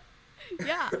do it.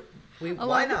 Yeah. Why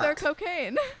Along not? with our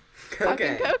cocaine.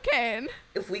 Cocaine. Fucking cocaine.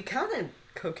 If we counted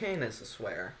cocaine as a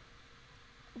swear.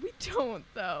 We don't,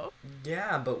 though.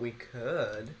 Yeah, but we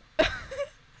could.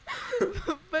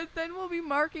 But then we'll be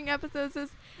marking episodes as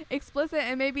explicit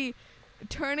and maybe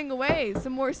turning away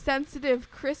some more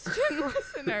sensitive Christian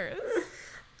listeners.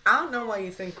 I don't know why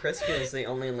you think Christian is the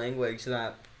only language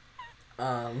that,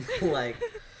 like,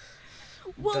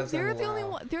 well, they're the only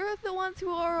one. They're the ones who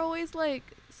are always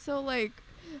like, so like,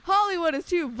 Hollywood is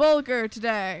too vulgar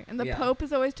today, and the Pope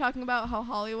is always talking about how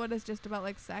Hollywood is just about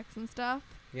like sex and stuff.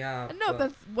 Yeah. I don't know if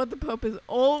that's what the Pope is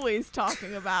always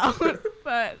talking about,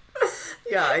 but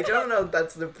yeah, I don't know if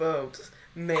that's the Pope's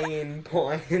main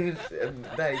point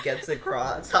that he gets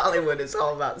across. Hollywood is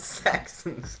all about sex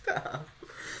and stuff.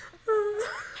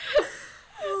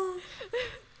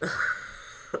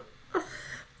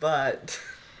 But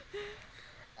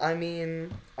I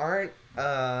mean, aren't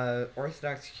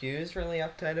Orthodox Jews really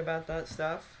uptight about that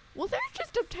stuff? Well, they're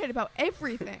just uptight about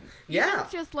everything. Yeah. Even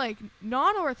just like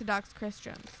non-Orthodox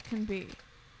Christians can be.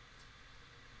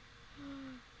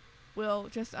 Will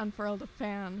just unfurled a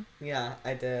fan. Yeah,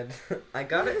 I did. I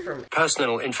got it from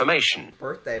personal information.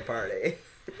 Birthday party.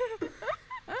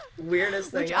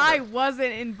 Weirdest thing Which ever. I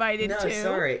wasn't invited to. No,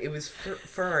 sorry. It was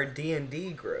for our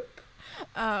D&D group.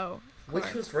 Oh.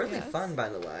 Which was really fun, by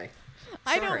the way.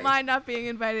 I don't mind not being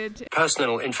invited to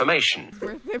personal information.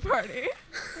 birthday party.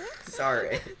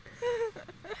 Sorry.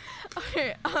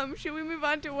 Okay, should we move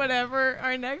on to whatever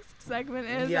our next segment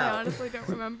is? Yeah. I honestly don't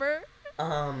remember.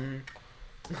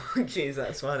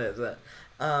 Jesus, what is it?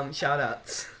 Shout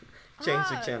outs. Change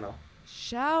the channel.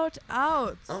 Shout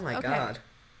outs. Oh my god.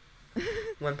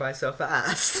 Went by so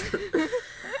fast.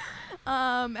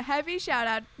 Heavy shout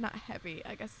out, not heavy,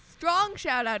 I guess strong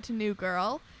shout out to New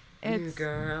Girl. It's New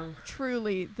Girl.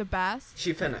 Truly the best.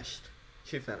 She finished.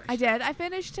 I did. I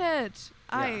finished it.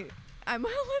 Yeah. I'm a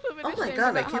little bit Oh my ashamed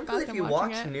god, I about can't how fast believe I'm you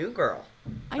watching watched it. New Girl.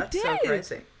 I That's did. so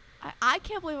crazy. I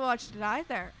can't believe I watched it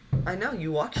either. I know,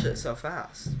 you watched it so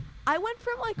fast. I went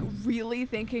from like really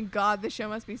thinking, God, this show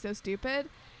must be so stupid.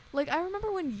 Like I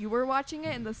remember when you were watching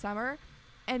it in the summer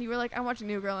and you were like, I'm watching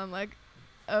New Girl. I'm like,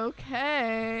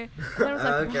 okay. And then I was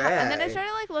like, Okay. wow. And then I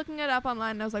started like looking it up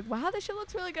online and I was like, wow, this show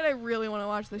looks really good. I really want to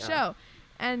watch the show.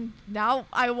 And now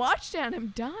I watched it and I'm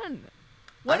done.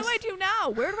 What do I do now?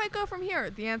 Where do I go from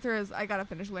here? The answer is I gotta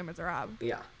finish Les Miserables.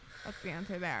 Yeah. That's the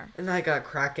answer there. And I got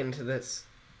crack into this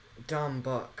dumb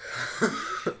book.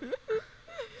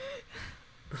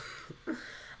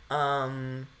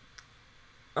 Oh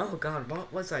god,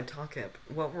 what was I talking about?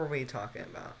 What were we talking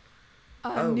about?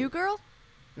 New Girl?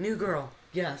 New Girl.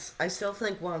 Yes, I still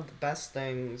think one of the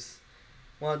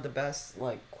best,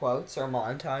 like, quotes or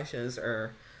montages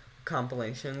or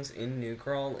compilations in New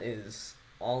Girl is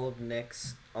all the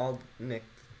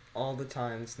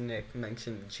times Nick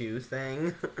mentioned Jew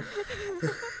thing.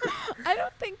 I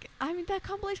mean, that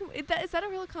compilation, is that a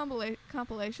real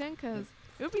compilation? Because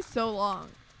it would be so long.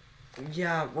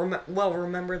 Yeah,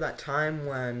 remember that time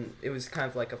when it was kind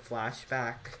of like a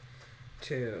flashback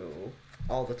to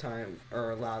all the time,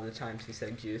 or a lot of the times he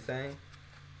said Jew thing?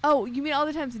 Oh, you mean all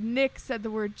the times Nick said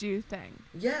the word Jew thing?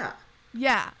 Yeah.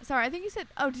 Yeah. Sorry, I think you said,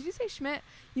 did you say Schmidt?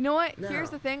 You know what? No. Here's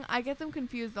the thing. I get them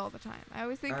confused all the time. I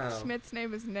always think Schmidt's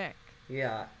name is Nick.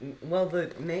 Yeah. Well,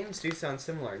 the names do sound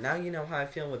similar. Now you know how I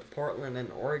feel with Portland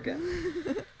and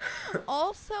Oregon.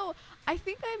 Also, I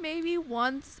think I maybe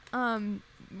once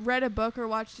read a book or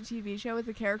watched a TV show with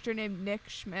a character named Nick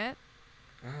Schmidt.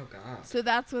 Oh, God. So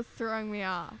that's what's throwing me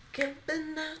off.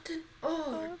 Camping out in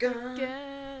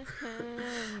Oregon.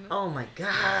 Oh, my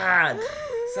God.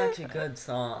 Such a good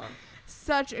song.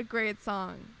 Such a great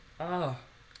song. Oh,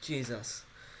 Jesus.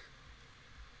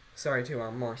 Sorry to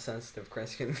our more sensitive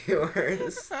Christian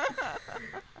viewers.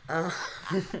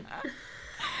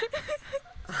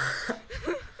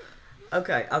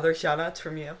 Okay, other shout-outs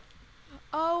from you?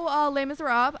 Les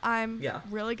Miserables. I'm Yeah.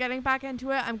 really getting back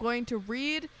into it. I'm going to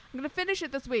finish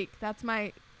it this week. That's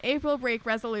my April break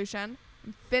resolution.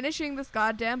 I'm finishing this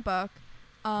goddamn book.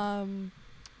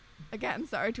 Again,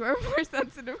 sorry to our more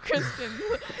sensitive Christian.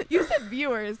 You said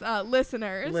viewers,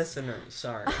 listeners. Listeners,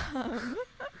 sorry.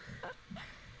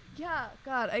 Yeah,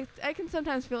 God, I can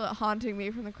sometimes feel it haunting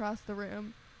me from across the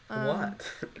room. What?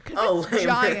 Because it's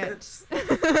layman's.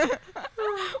 giant.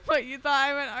 What, you thought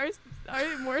I meant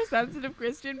our more sensitive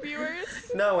Christian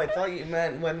viewers? No, I thought you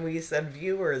meant when we said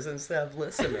viewers instead of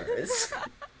listeners.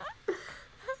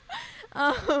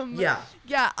 Yeah.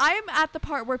 Yeah, I am at the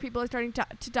part where people are starting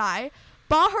to die.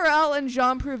 Baharel and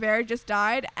Jean Prouvaire just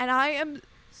died, and I am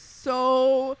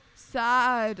so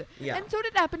sad. Yeah. And so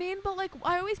did Eponine, but, like,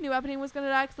 I always knew Eponine was going to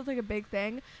die because it's, like, a big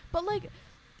thing. But, like,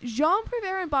 Jean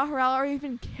Prouvaire and Baharel are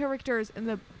even characters in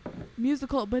the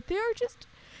musical, but they were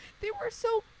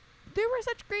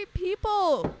such great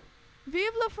people.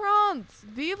 Vive la France!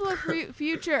 Vive le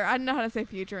future! I don't know how to say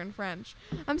future in French.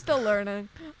 I'm still learning.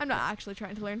 I'm not actually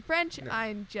trying to learn French. No.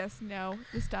 I just know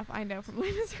the stuff I know from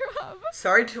Les Miserables.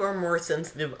 Sorry to our more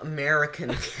sensitive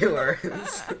American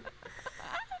viewers.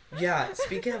 Yeah,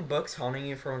 speaking of books haunting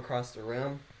you from across the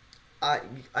room, I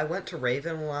went to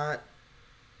Raven a lot.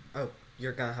 Oh,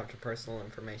 you're gonna have to personal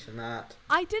information that.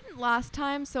 I didn't last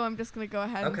time, so I'm just gonna go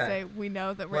ahead and say we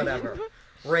know that Raven. Whatever.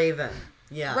 Raven.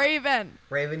 Yeah. Raven.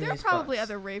 Raven. There are used probably books.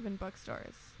 other Raven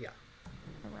bookstores. Yeah.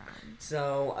 Around.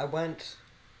 So I went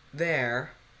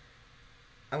there.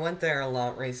 I went there a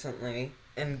lot recently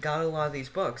and got a lot of these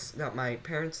books that my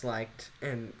parents liked,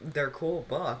 and they're cool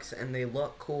books and they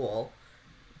look cool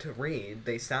to read.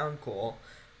 They sound cool,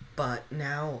 but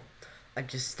now I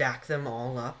just stack them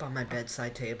all up on my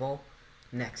bedside table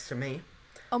next to me.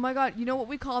 Oh my God! You know what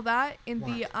we call that in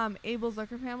What? the Abel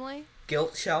Zucker family?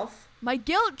 Guilt shelf? My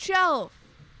guilt shelf.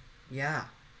 Yeah.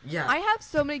 Yeah. I have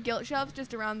so many guilt shelves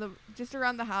just around the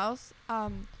house.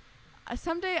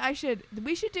 Someday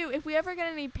we should do, if we ever get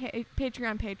any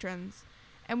Patreon patrons,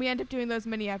 and we end up doing those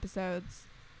mini episodes.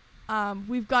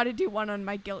 We've got to do one on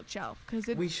my guilt shelf because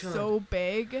it's so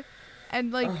big,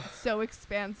 and like so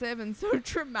expansive and so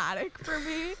traumatic for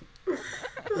me.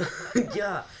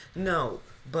 Yeah. No,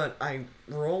 but I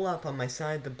roll up on my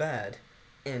side of the bed.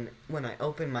 And when I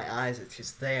open my eyes, it's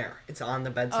just there. It's on the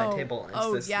bedside table. And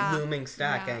it's this looming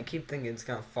stack, and I keep thinking it's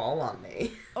gonna fall on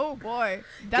me. Oh boy,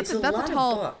 That's a lot of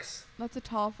books. That's a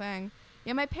tall thing.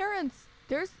 Yeah, my parents.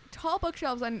 There's tall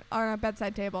bookshelves on our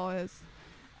bedside table is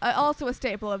also a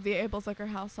staple of the Abel Zucker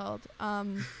household.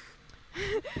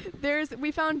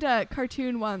 We found a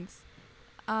cartoon once,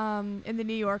 in the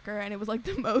New Yorker, and it was like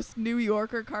the most New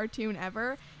Yorker cartoon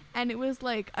ever, and it was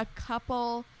like a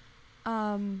couple,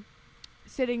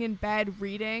 sitting in bed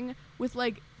reading with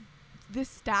like this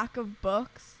stack of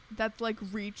books that's like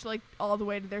reach like all the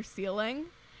way to their ceiling.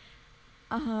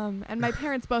 And my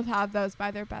parents both have those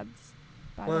by their beds.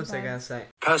 What was I gonna say?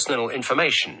 Personal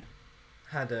information.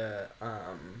 Had a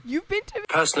You've been to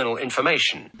Personal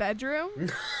information. bedroom?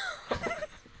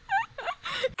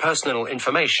 Personal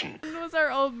information. It was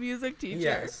our old music teacher.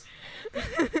 Yes.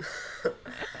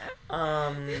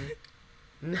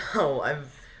 No,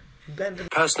 been to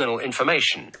Personal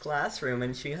information. the classroom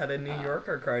and she had a New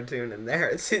Yorker cartoon in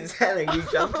there. Susanna, you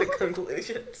jumped to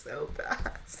conclusions so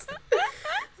fast.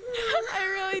 I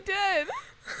really did.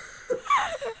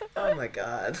 Oh my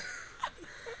god.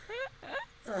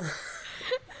 Oh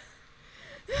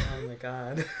my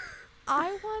god.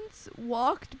 I once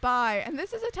walked by, and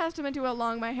this is a testament to how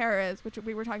long my hair is, which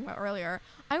we were talking about earlier.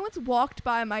 I once walked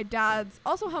by my dad's,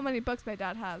 also how many books my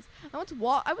dad has. I once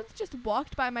just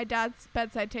walked by my dad's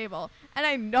bedside table, and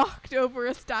I knocked over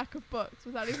a stack of books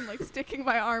without even like sticking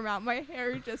my arm out. My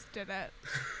hair just did it.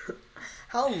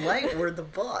 How light were the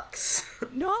books?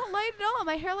 Not light at all.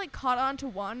 My hair like caught onto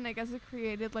one, and I guess it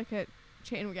created like a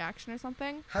chain reaction or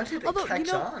something. How did it Although,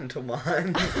 catch on to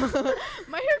one?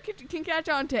 My hair can catch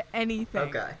on to anything.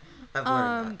 Okay. I've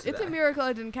learned that today. It's a miracle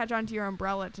it didn't catch on to your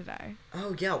umbrella today.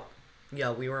 Oh, yeah.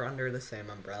 Yeah, we were under the same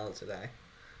umbrella today.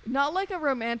 Not like a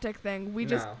romantic thing.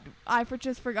 No. I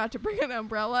just forgot to bring an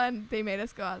umbrella and they made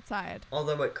us go outside.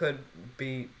 Although it could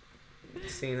be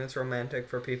seen as romantic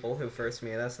for people who first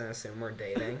meet us and assume we're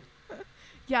dating.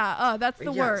 Yeah, that's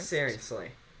the worst.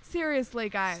 Seriously. Seriously,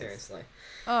 guys. Seriously.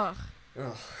 Ugh.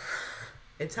 Ugh.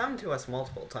 It's happened to us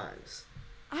multiple times.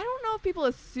 I don't know if people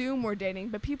assume we're dating,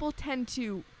 but people tend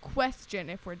to question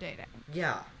if we're dating.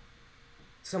 Yeah.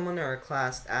 Someone in our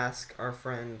class asked our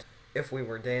friend if we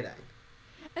were dating.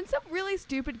 And some really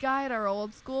stupid guy at our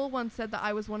old school once said that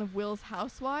I was one of Will's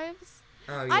housewives.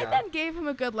 Oh, yeah. I then gave him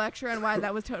a good lecture on why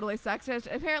that was totally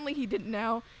sexist. Apparently he didn't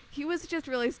know. He was just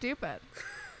really stupid.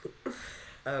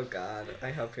 Oh, God.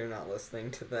 I hope you're not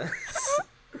listening to this.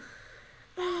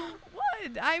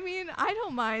 What? I mean, I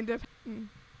don't mind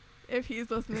if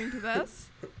he's listening to this.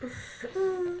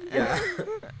 Yeah.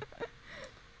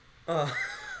 Oh.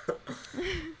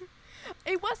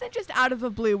 It wasn't just out of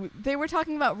the blue. They were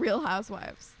talking about Real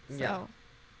Housewives. So, Yeah.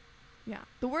 yeah.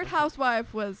 The word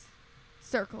housewife was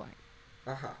circling.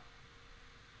 Uh-huh.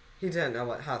 He didn't know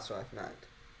what housewife meant.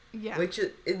 Yeah. Which,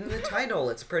 in the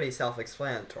title, it's pretty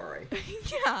self-explanatory.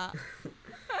 Yeah.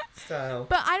 So...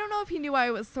 But I don't know if he knew I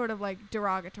was sort of like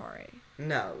derogatory.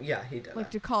 No, yeah, he didn't.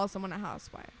 Like to call someone a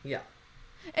housewife. Yeah.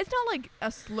 It's not like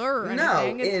a slur or No,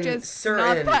 anything. It's in just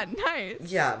certain- not that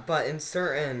nice. Yeah, but in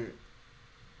certain,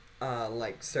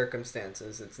 like,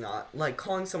 circumstances, it's not. Like,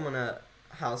 calling someone a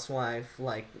housewife,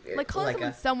 like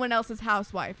calling someone else's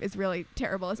housewife is really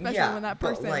terrible, especially when that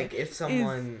person but, like, if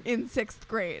someone... is in 6th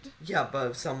grade. Yeah,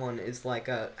 but if someone is, like,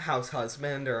 a house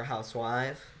husband or a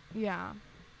housewife... Yeah.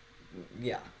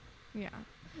 Yeah. Yeah.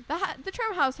 The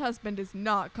term house husband is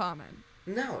not common.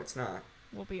 No, it's not.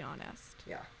 We'll be honest.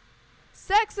 Yeah.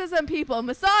 Sexism, people.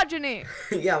 Misogyny.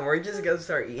 Yeah, we're just gonna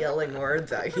start yelling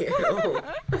words at you.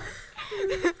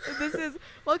 This is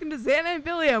welcome to Xana and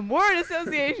Billiam Word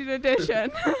Association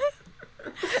Edition.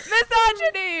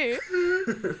 Misogyny.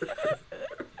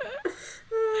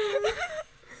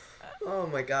 Oh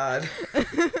my god.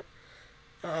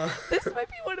 This might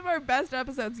be one of our best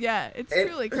episodes yet. It's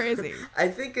truly crazy. I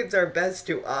think it's our best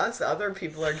to us. Other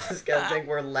people are just gonna think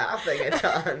we're laughing a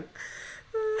ton.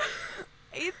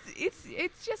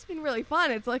 It's just been really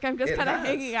fun. It's like I'm just It kind of has.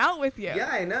 hanging out with you. Yeah,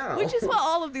 I know. Which is what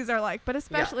all of these are like, but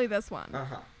especially this one.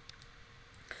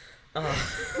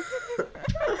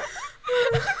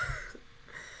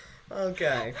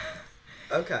 Okay.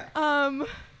 Okay.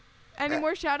 Any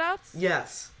more shout outs?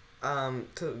 Yes. To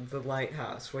The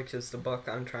Lighthouse, which is the book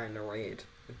I'm trying to read.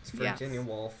 It's Virginia Yes.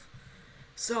 Woolf.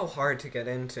 So hard to get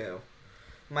into.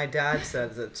 My dad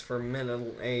says it's for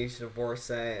middle-aged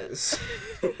divorcees.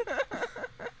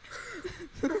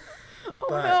 Oh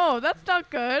But- no, that's not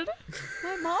good.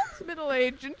 My mom's middle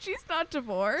aged and she's not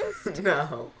divorced.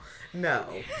 No.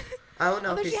 I don't know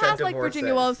Although if he she said has like Virginia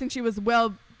divorcees. Woolf since she was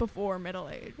well before middle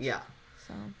age. Yeah.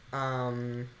 So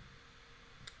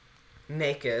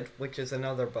Naked, which is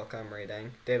another book I'm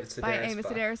reading. David Sedaris' by Amos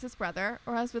book. Sedaris' brother,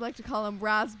 or as we like to call him,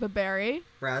 Raspberry.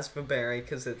 Raspberry,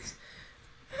 because it's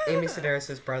Amy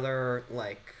Sedaris' brother,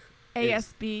 like... is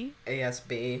ASB.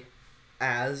 ASB.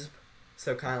 ASB.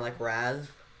 So kind of like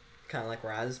kind of like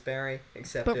raspberry,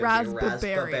 except But it would be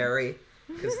raspberry. raspberry,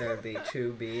 because there would be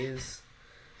 2 B's.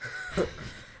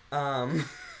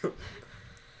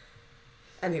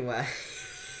 Anyway.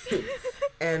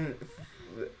 And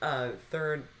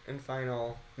third and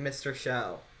final, Mr.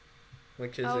 Show,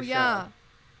 which is a show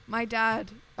My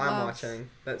dad I'm loves. watching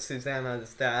that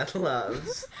Susanna's dad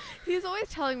loves. He's always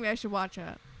telling me I should watch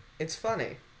it. It's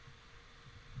funny.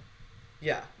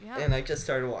 Yeah. Yeah. And I just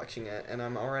started watching it, and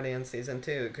I'm already in season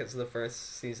 2, because the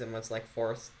first season was like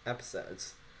 4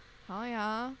 episodes. Hell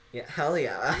yeah. Yeah, hell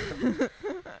yeah.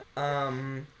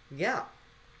 Yeah.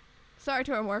 Sorry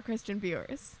to our more Christian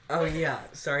viewers. Oh yeah,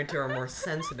 sorry to our more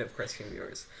sensitive Christian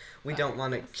viewers. We don't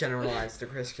want to generalize the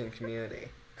Christian community.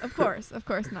 Of course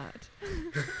not.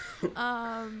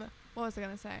 What was I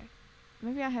gonna say?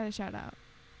 Maybe I had a shout out.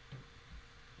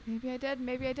 Maybe I did.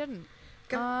 Maybe I didn't.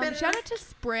 Shout out to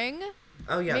Spring.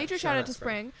 Oh yeah, Major shout out to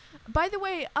Spring. By the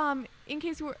way, in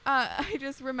case you were, I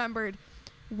just remembered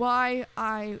why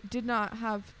I did not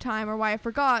have time or why I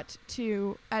forgot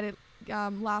to edit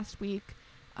last week.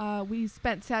 We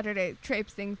spent Saturday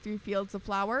traipsing through fields of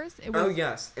flowers. It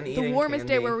was and the eating warmest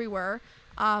day candy. where we were.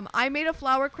 I made a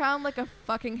flower crown like a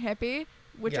fucking hippie,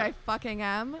 which Yeah. I fucking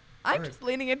am. I'm just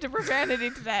leaning into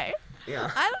profanity today.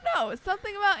 Yeah. I don't know.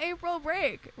 Something about April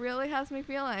break really has me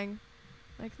feeling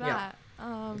like that.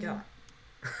 Yeah.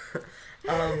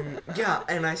 Yeah,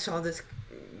 and I saw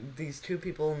these two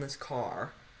people in this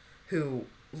car who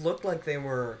looked like they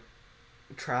were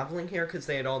traveling here because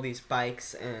they had all these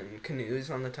bikes and canoes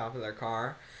on the top of their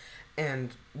car.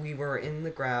 And we were in the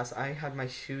grass. I had my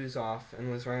shoes off and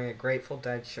was wearing a Grateful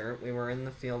Dead shirt. We were in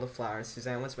the field of flowers.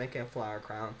 Suzanne was making a flower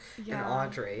crown. Yeah. And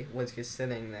Audrey was just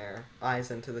sitting there,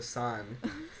 eyes into the sun,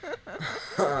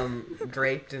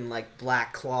 draped in, like,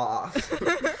 black cloth.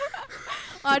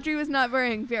 Audrey was not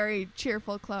wearing very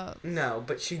cheerful clothes. No,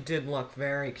 but she did look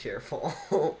very cheerful.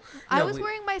 I was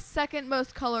wearing my second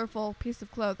most colorful piece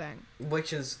of clothing.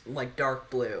 Which is, like, dark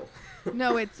blue.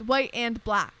 No, it's white and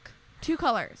black. 2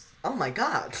 colors. Oh my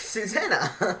god,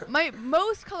 Susanna! My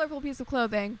most colorful piece of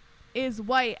clothing is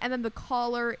white, and then the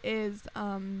collar is,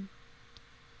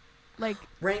 like,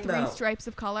 Rainbow. 3 stripes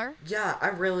of color. Yeah, I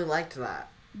really liked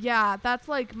that. Yeah, that's,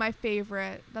 like, my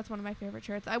favorite. That's one of my favorite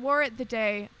shirts. I wore it the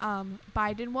day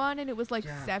Biden won, and it was, like,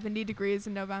 70 degrees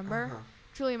in November. Uh-huh.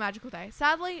 Truly a magical day.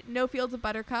 Sadly, no fields of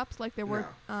buttercups like there were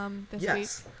this week.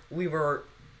 Yes, we were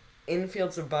in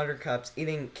fields of buttercups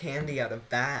eating candy out of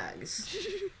bags.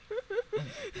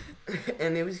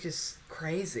 And it was just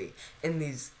crazy. And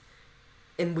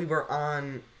we were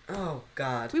on, oh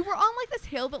god. We were on, like, this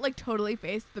hill that, like, totally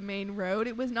faced the main road.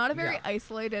 It was not a very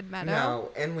isolated meadow. No,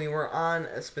 and we were on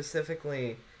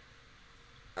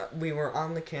we were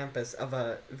on the campus of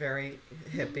a very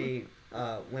hippie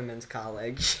women's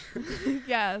college.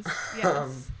 Yes.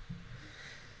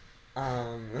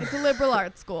 It's a liberal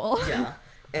arts school. Yeah,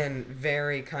 and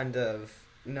very kind of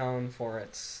known for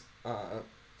its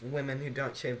women who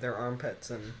don't shave their armpits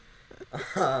and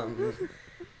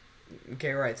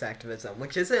gay rights activism,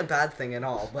 which isn't a bad thing at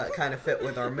all, but kind of fit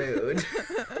with our mood.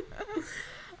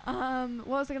 What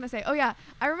was I gonna say? Oh yeah,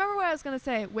 I remember what I was gonna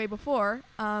say way before.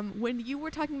 When you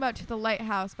were talking about "To the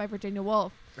Lighthouse" by Virginia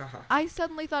Woolf, I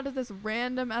suddenly thought of this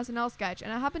random SNL sketch,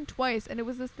 and it happened twice. And it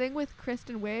was this thing with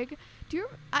Kristen Wiig.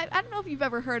 I don't know if you've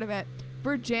ever heard of it.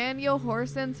 Virginia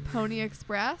Horson's Pony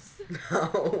Express.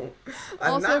 No,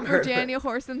 I've Also, not heard Virginia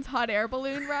Horson's hot air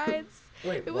balloon rides.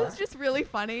 Wait, it what? was just really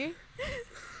funny.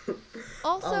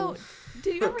 Also,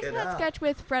 did you ever see that sketch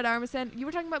with Fred Armisen? You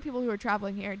were talking about people who were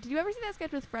traveling here. Did you ever see that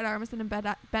sketch with Fred Armisen and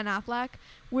Ben Affleck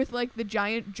with, like, the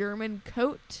giant German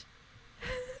coat?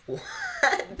 What?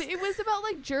 It was about,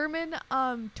 like, German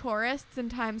tourists in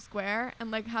Times Square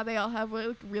and, like, how they all have,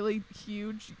 like, really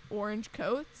huge orange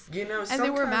coats. You know, and they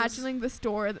were imagining the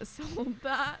store that sold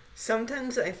that.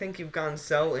 Sometimes I think you've gone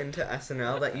so into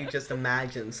SNL that you just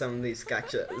imagine some of these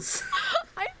sketches.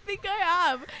 I think I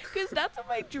have, because that's what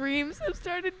my dreams have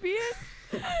started being.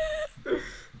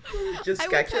 Just I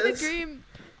sketches? once had a dream.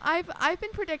 I've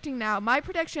been predicting now. My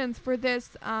predictions for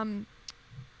this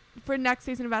for next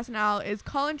season of SNL is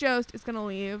Colin Jost is gonna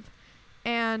leave,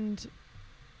 and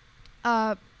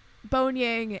Bowen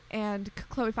Yang and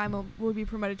Chloe Feynman will be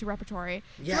promoted to repertory.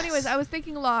 Yes. So anyways, I was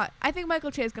thinking a lot. I think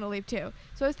Michael Che is gonna leave too.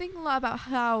 So I was thinking a lot about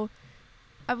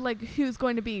who's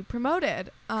going to be promoted.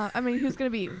 Who's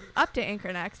going to be up to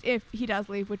anchor next if he does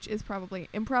leave, which is probably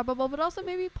improbable, but also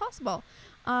maybe possible.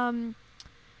 And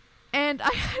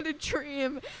I had a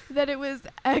dream that it was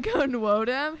Ego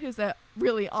Nwodem, who's a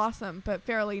really awesome but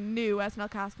fairly new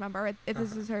SNL cast member.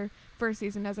 This is her first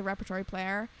season as a repertory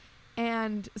player.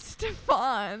 And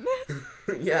Stefan.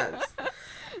 Yes.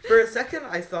 For a second,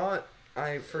 I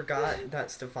forgot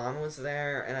that Stefan was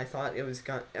there, and I thought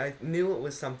I knew it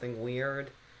was something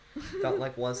weird that,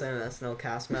 like, wasn't an SNL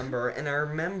cast member, and I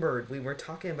remembered we were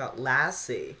talking about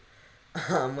Lassie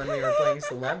when we were playing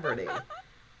Celebrity.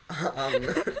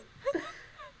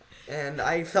 And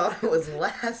I thought it was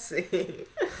Lassie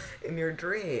in your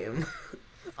dream.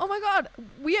 Oh my god,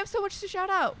 we have so much to shout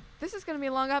out. This is going to be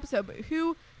a long episode, but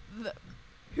who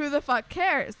the fuck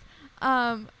cares?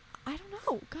 I don't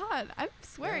know. God, I'm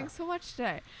swearing Yeah. so much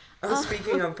today.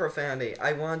 Speaking of profanity,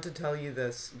 I wanted to tell you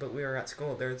this, but we were at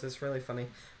school. There was this really funny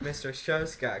Mr. Show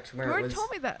sketch where You it already was.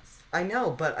 told me this. I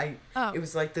know, but Oh. it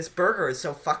was like, this burger is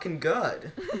so fucking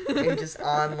good, and just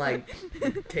on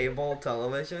like cable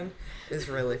television is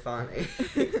really funny.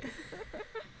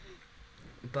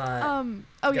 But Oh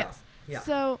go. yes. Yeah.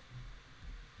 So,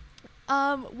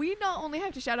 we not only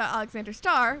have to shout out Alexander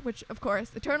Starr, which of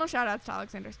course, eternal shout outs to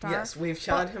Alexander Starr. Yes, we've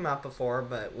shouted him out before,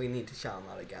 but we need to shout him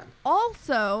out again.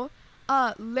 Also,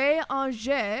 Les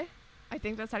Angers, I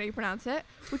think that's how you pronounce it,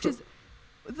 which is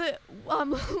the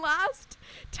last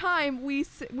time we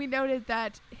noted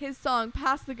that his song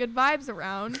 "Pass the Good Vibes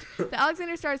Around," the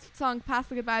Alexander Starr's song "Pass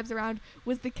the Good Vibes Around,"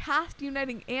 was the cast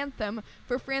uniting anthem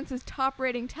for France's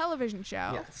top-rating television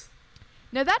show. Yes.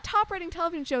 Now that top-rating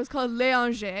television show is called Les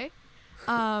Angers,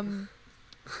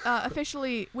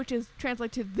 officially, which is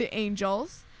translated to the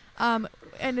Angels, and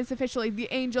it's officially the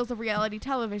Angels of reality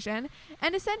television,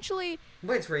 and essentially,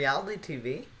 Wait, it's reality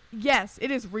TV? yes,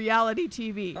 it is reality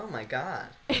TV. Oh my god.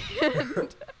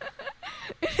 And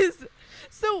it is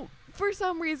so. For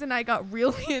some reason, I got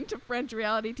really into French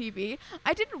reality TV.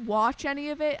 I didn't watch any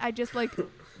of it. I just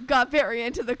got very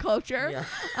into the culture.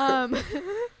 Yeah.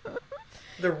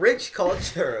 The rich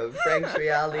culture of French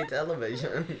reality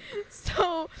television.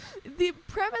 So the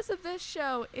premise of this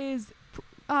show is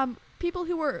people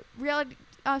who were reality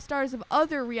stars of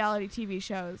other reality TV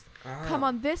shows come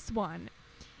on this one,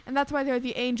 and that's why they're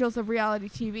the Angels of reality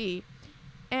TV,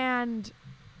 and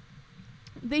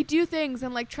they do things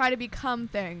and try to become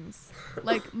things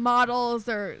like models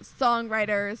or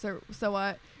songwriters or so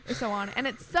on. And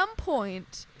at some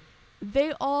point,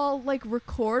 they all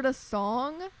record a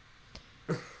song,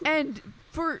 and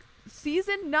for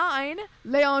season 9,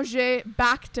 Les Angers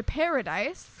Back to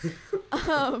Paradise,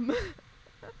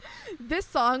 this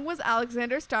song was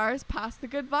Alexander Starr's "Pass the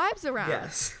Good Vibes Around."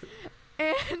 Yes.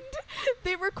 And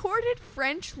they recorded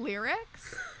French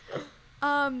lyrics.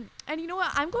 And you know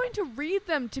what? I'm going to read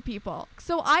them to people.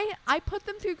 So I put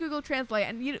them through Google Translate,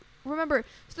 and remember,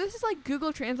 so this is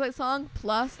Google Translate song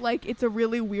plus it's a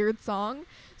really weird song.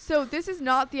 So this is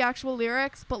not the actual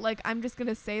lyrics, but I'm just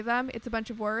gonna say them. It's a bunch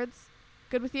of words.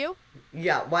 Good with you?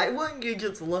 Yeah, why wouldn't you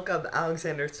just look up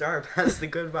Alexander Starr Pass the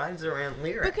Good Vibes Around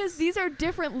lyrics? Because these are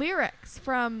different lyrics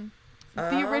from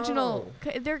the original.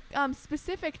 They're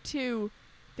specific to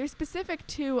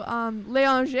Les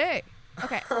Angers.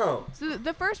 Okay. Oh. So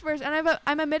the first verse, and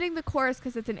I'm omitting the chorus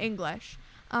because it's in English.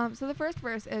 So the first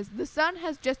verse is, "The sun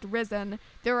has just risen.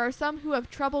 There are some who have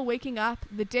trouble waking up.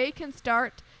 The day can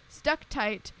start. Stuck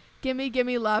tight. Gimme,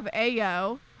 gimme love,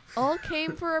 ayo. All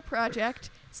came for a project.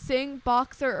 Sing,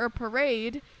 boxer, or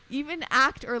parade. Even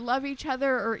act or love each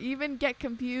other or even get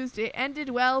confused. It ended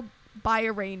well by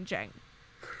arranging."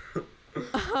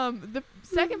 The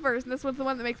second verse, and this one's the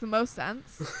one that makes the most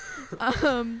sense.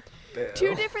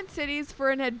 "Two different cities for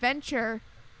an adventure.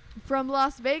 From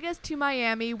Las Vegas to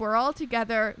Miami, we're all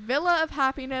together. Villa of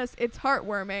happiness, it's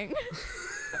heartwarming."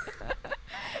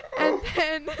 And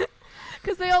then,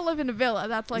 because they all live in a villa,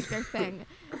 that's their thing.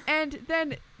 And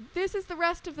then this is the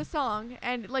rest of the song,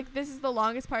 and this is the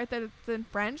longest part that it's in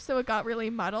French, so it got really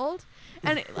muddled.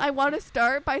 And I want to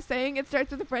start by saying it starts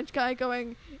with the French guy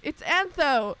going, "It's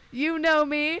Antho, you know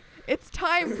me, it's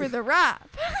time for the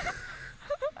rap."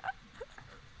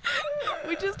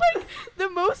 Which is the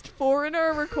most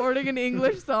foreigner recording an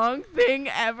English song thing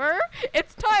ever.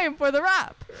 It's time for the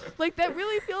rap. That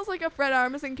really feels like a Fred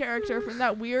Armisen character from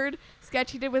that weird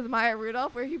sketch he did with Maya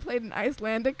Rudolph where he played an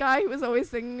Icelandic guy who was always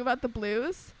singing about the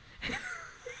blues.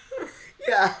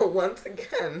 Yeah, once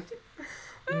again,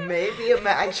 maybe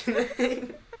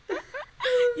imagining.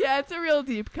 Yeah, it's a real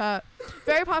deep cut.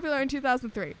 Very popular in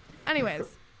 2003. Anyways,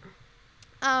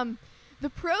 the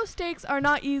pro stakes are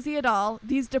not easy at all.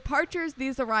 These departures,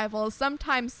 these arrivals,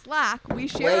 sometimes slack. We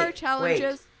share our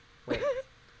challenges. Wait.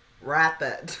 Wrap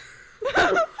it.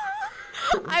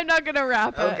 I'm not gonna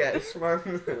rap it. Okay, smart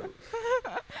move.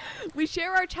 "We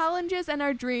share our challenges and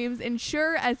our dreams.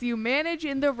 Ensure as you manage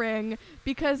in the ring,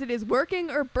 because it is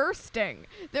working or bursting.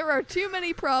 There are too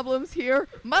many problems here.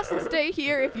 Must stay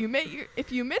here.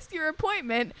 If you miss your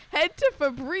appointment, head to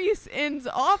Fabrice Inn's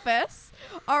office.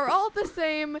 Are all in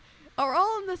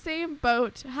the same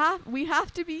boat. We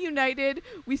have to be united.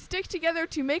 We stick together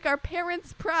to make our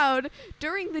parents proud.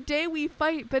 During the day we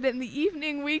fight, but in the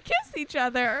evening we kiss each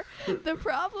other. The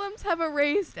problems have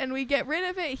erased, and we get rid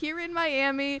of it here in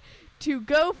Miami. To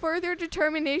go further,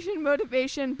 determination,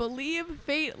 motivation, believe,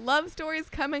 fate, love stories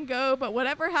come and go, but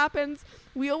whatever happens,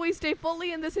 we always stay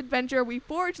fully in this adventure. We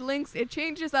forge links. It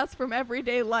changes us from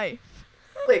everyday life."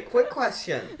 Wait, quick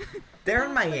question. They're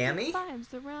in Miami?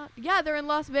 Yeah, they're in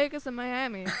Las Vegas and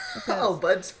Miami. Oh,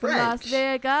 but it's From Las French,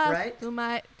 Vegas right? to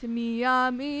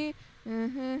Miami.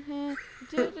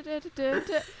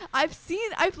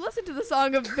 I've listened to the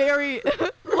song a very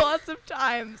lots of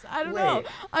times. I don't know. Wait.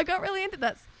 I got really into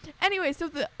this. Anyway, so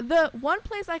the one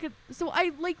place I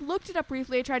looked it up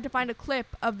briefly. I tried to find a clip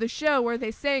of the show where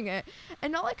they sang it,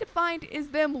 and all I could find is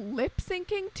them lip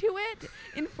syncing to it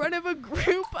in front of a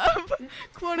group of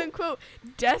quote unquote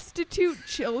destitute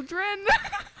children.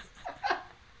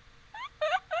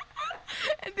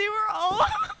 And they were all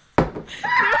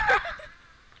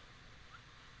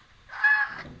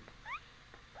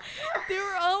they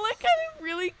were all like kind of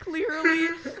really clearly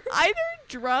either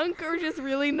drunk or just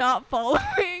really not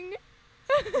following.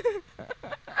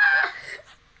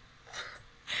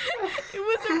 It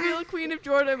was a real Queen of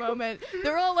Jordan moment.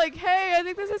 They're all like, hey, I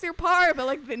think this is your part, but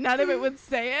like none of it would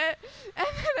say it. And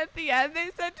then at the end they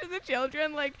said to the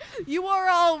children, like, you are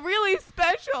all really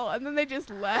special, and then they just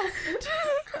left.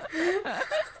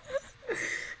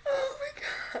 Oh my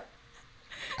god.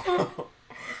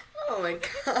 Oh my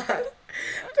god.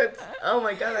 Oh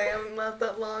my god, I haven't left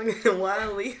that long in a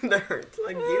while either. It's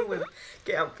like you with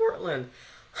Camp Portland.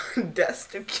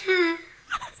 Destitute.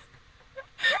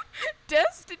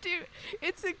 Destitute.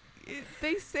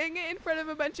 They sing it in front of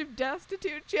a bunch of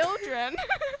destitute children.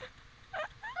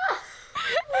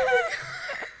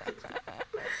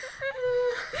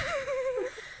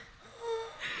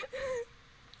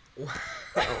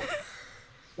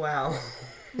 Wow.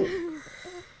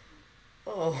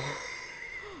 Oh.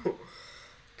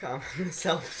 Calm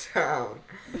myself down.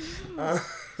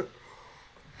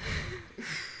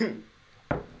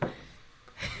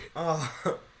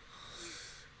 Oh.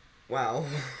 Wow.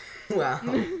 Wow.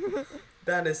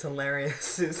 That is hilarious,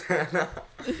 Susanna.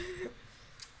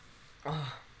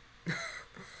 Oh.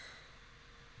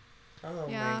 Oh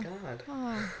Yeah. my god.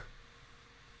 Oh.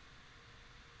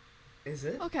 Is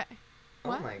it? Okay. Oh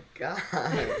What? my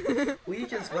god. We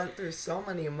just went through so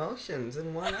many emotions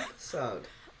in one episode.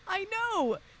 I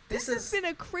know. This This has is been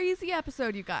a crazy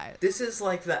episode, you guys. this is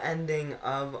like the ending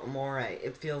of Amore.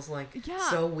 It feels like Yeah.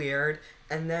 so weird,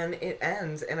 and then it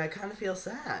ends, and I kind of feel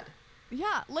sad.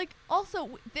 Yeah, like,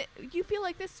 also, you feel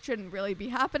like this shouldn't really be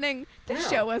happening. This No.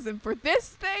 show isn't for this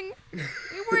thing. We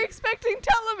were expecting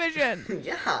television.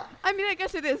 Yeah. I mean, I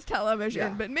guess it is television,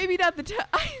 Yeah. but maybe not the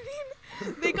I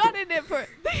mean, they got in it for...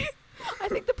 I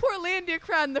think the Portlandia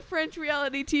crowd and the French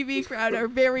reality TV crowd are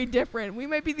very different. We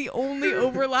might be the only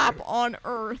overlap on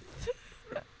Earth.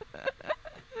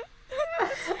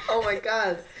 Oh my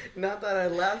god. Not that I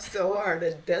laughed so hard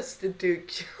at destitute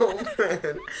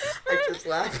children. I just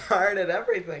laugh hard at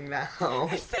everything now.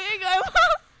 Saying I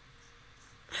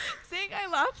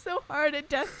laugh so hard at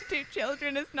destitute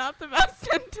children is not the best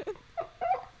sentence.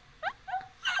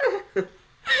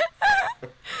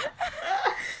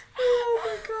 Oh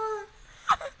my god.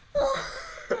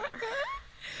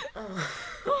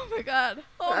 Oh my god.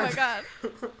 Oh my god.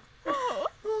 Oh.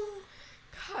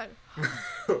 God.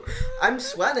 I'm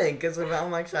sweating because of how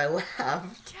much I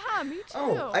laughed. Yeah, me too.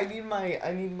 Oh, I need my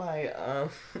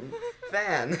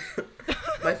fan.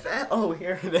 My fan. Oh,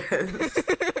 here it is.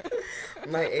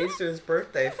 My Acer's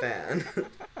birthday fan.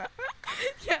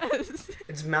 Yes.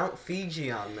 It's Mount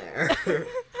Fiji on there.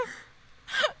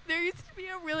 There used to be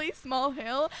a really small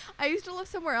hill. I used to live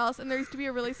somewhere else, and there used to be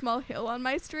a really small hill on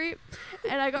my street,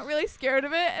 and I got really scared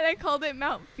of it, and I called it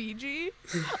Mount Fiji.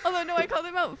 Although, no, I called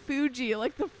it Mount Fuji,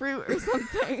 like the fruit or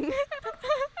something.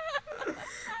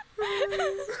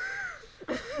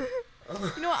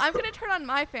 You know what? I'm going to turn on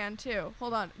my fan, too.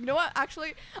 Hold on. You know what?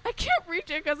 Actually, I can't reach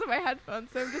it because of my headphones,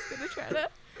 so I'm just going to try to...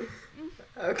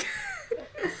 Okay.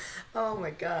 Oh my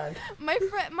god. My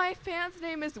fan's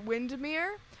name is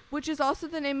Windmere, which is also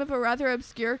the name of a rather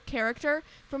obscure character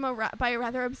from by a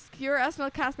rather obscure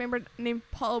SNL cast member named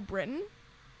Paul Britton.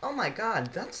 Oh my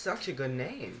god, that's such a good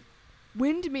name.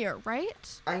 Windmere,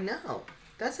 right? I know.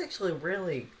 That's actually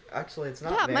really... Actually, it's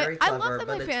not Yeah, very I clever, love that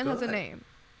but my it's fan has a good. name.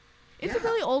 It's a Yeah.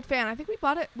 really old fan. I think we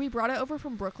brought it over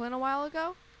from Brooklyn a while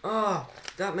ago. Oh,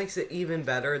 that makes it even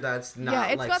better. That's not Yeah,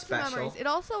 it's like got special. some memories. It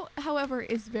also, however,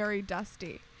 is very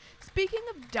dusty. Speaking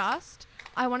of dust,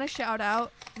 I want to shout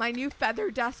out my new feather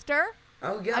duster.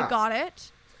 Oh yeah. I got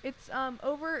it. It's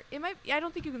over. It might. I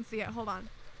don't think you can see it. Hold on.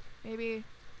 Maybe.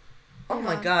 Oh Hold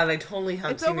my on. god, I totally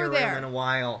haven't It's seen over your there. room in a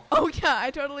while. Oh yeah, I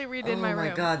totally redid Oh my room.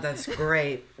 my god, that's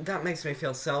great. That makes me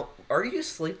feel so... Are you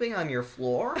sleeping on your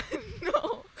floor?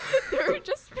 No, there are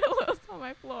just pillows on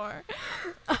my floor.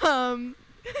 Oh my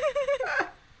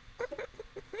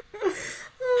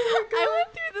I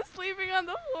went through the sleeping on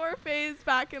the floor phase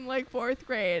back in like 4th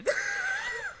grade.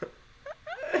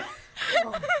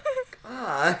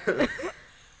 god.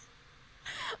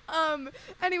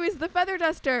 Anyways, the feather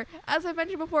duster, as I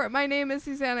mentioned before, my name is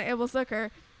Susanna Abel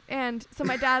Zucker, and so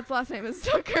my dad's last name is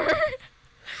Zucker.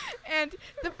 And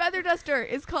the feather duster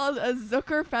is called a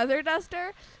Zucker feather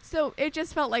duster, so it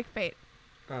just felt like fate.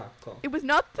 Oh, cool. It was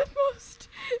not the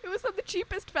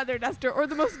cheapest feather duster or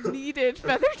the most needed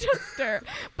feather duster,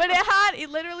 but it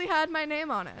literally had my name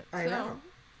on it. I know.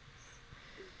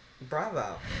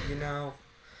 Bravo. You know.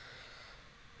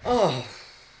 Oh.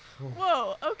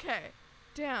 Whoa, okay.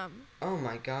 Damn. Oh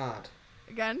my god.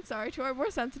 Again, sorry to our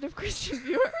more sensitive Christian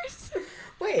viewers.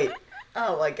 Wait.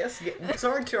 Oh, I guess.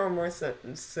 Sorry to our more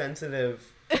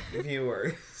sensitive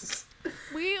viewers.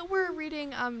 We were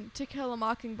reading To Kill a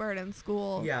Mockingbird in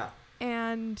school. Yeah.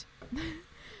 And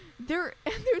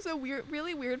there's a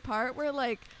really weird part where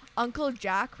like Uncle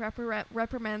Jack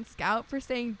reprimands Scout for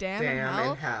saying damn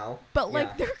and hell. But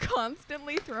like they're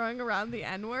constantly throwing around the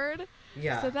N-word.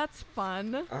 Yeah. So that's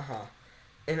fun. Uh-huh.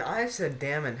 And I've said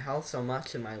damn and hell so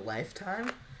much in my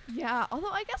lifetime. Yeah,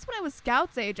 although I guess when I was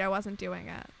Scout's age, I wasn't doing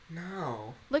it.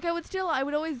 No. Like, I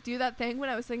would always do that thing when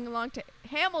I was singing along to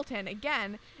Hamilton.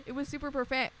 Again, it was super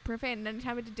profane, and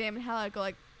anytime I did damn and hell, I'd go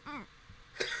like,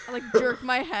 I like jerk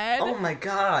my head. Oh my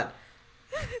god.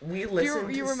 We listened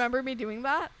Do you remember me doing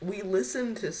that? We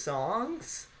listened to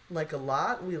songs, like a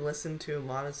lot. We listened to a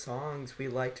lot of songs. We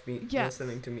liked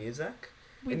listening to music.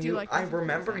 I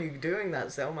remember you doing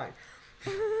that so much.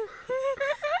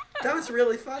 That was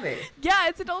really funny. Yeah,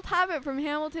 it's an old habit from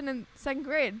Hamilton in second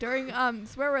grade. During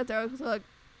swear words, I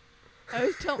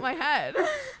always tilt my head.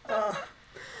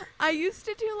 I used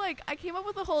to do I came up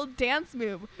with a whole dance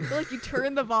move where you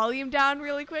turn the volume down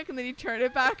really quick and then you turn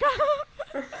it back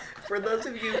up. For those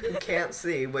of you who can't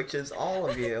see, which is all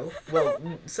of you, well,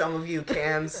 some of you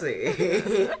can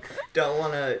see. Don't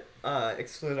want to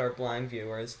exclude our blind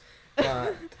viewers,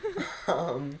 but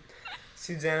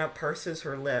Susanna purses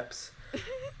her lips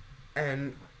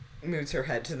and moves her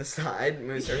head to the side,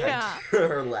 moves her head to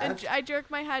her left. And I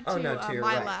jerk my head to my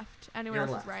right. Left. Anyone your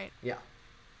else's left. right. Yeah.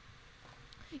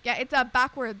 Yeah, it's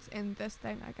backwards in this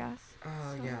thing, I guess.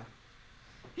 Oh, so.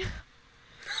 Yeah.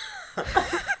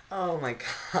 Oh, my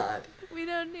God. We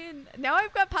don't need... Now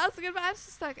I've got positive vibes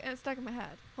stuck in my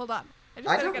head. Hold on. I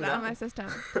just gotta get it out of my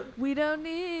system. We don't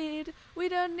need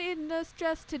no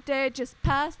stress today. Just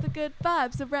pass the good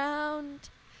vibes around.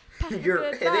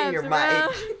 You're hitting your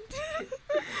mic.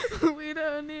 We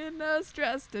don't need no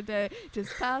stress today.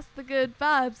 Just pass the good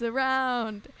vibes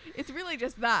around. It's really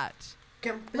just that.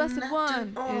 Lesson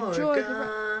 1. Enjoy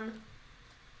the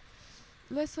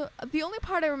the only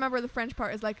part I remember the French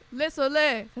part is Le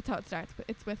Soleil. That's how it starts. But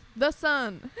it's with the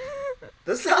sun.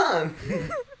 The sun.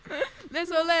 Le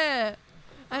Soleil.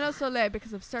 I know Soleil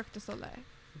because of Cirque du Soleil.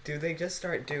 Do they just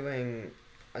start doing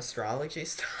astrology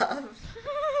stuff?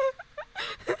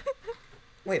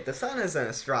 Wait, the sun isn't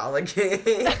astrology.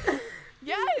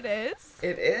 Yeah, it is.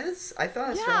 It is? I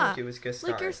thought astrology was just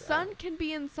stars. Your sun can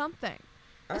be in something.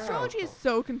 Astrology is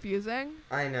so confusing.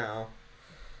 I know.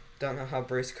 Don't know how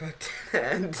Bruce Cook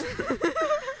did it.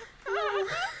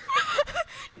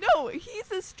 No, he's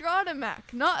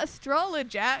Astronomech, not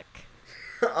Astrolojack.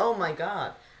 Oh my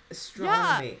god.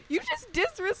 Astronomy. Yeah, you just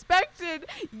disrespected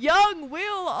young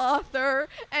Will author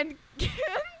and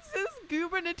Kansas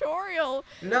gubernatorial.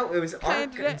 No, it was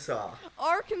candidate,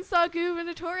 Arkansas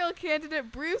gubernatorial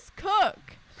candidate Bruce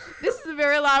Cook. This is a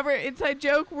very elaborate inside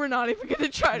joke. We're not even going to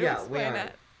try to explain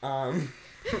it.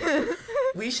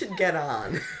 We should get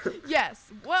on.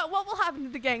 Yes. What will happen to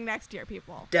the gang next year,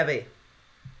 people? Debbie.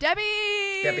 Oh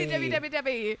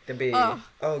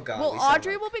god. Well,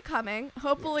 Audrey will be coming,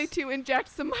 hopefully to inject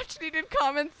some much needed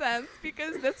common sense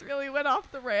because this really went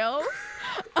off the rails.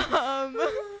 It's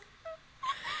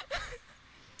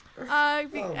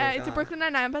a Brooklyn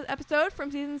Nine-Nine episode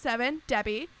from season 7.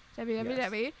 Debbie.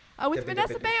 With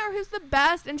Vanessa Bayer, who's the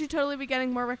best, and she'd totally be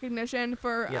getting more recognition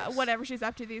for whatever she's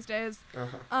up to these days.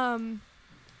 And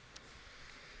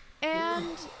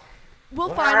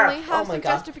we'll finally have some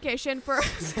justification for...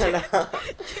 Did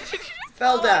you just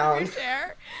fell down.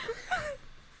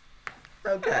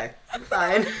 Okay,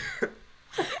 fine.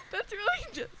 That's really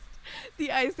just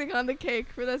the icing on the cake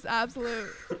for this absolute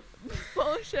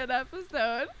bullshit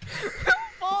episode.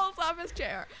 Falls off his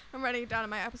chair. I'm writing it down in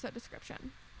my episode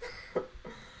description.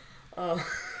 Oh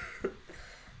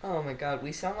my god,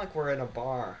 we sound like we're in a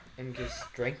bar and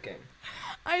just drinking.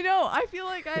 I know, I feel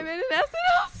like I'm in an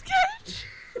SNL sketch.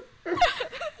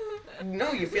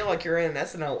 No, you feel like you're in an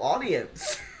SNL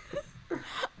audience.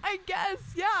 I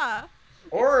guess, yeah.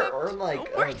 Or we're not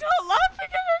laughing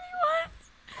at anyone.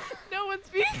 No one's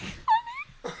being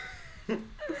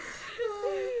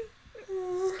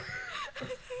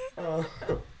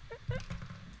funny.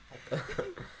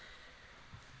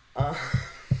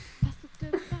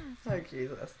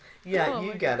 Jesus. Yeah, Oh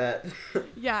you my get it.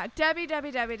 Yeah, Debbie.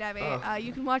 Oh.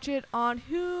 You can watch it on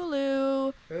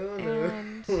Hulu. Hulu.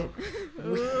 And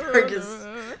We're just.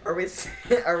 Are we singing?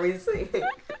 I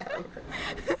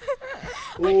guess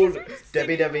Hulu. we're just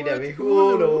Debbie, singing Debbie. words.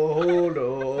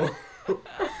 Hulu.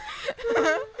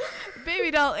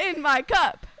 Baby doll in my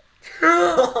cup.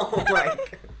 Oh my god.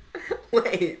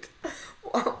 Wait.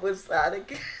 What was that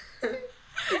again?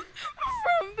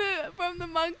 from the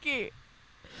monkey.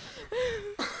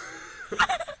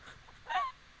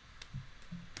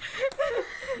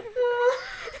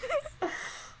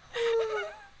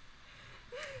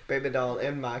 Baby doll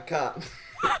in my cup.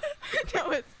 No,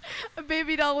 it's a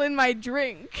baby doll in my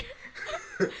drink.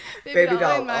 Baby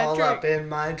doll in my all drink. up in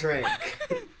my drink.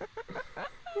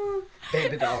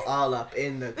 Baby doll all up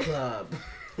in the club.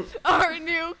 Our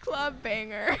new club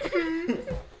banger.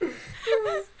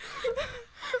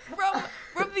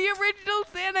 from the original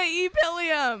Santa E.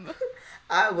 Pilliam.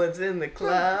 I was in the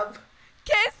club.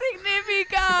 Que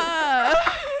significa?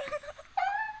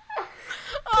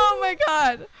 Oh my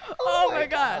god. Oh my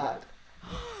god.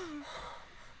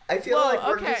 I feel Whoa, like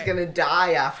we're just okay. gonna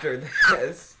die after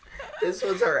this. This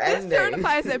was our This ending.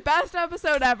 certifies it. Best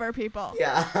episode ever, people.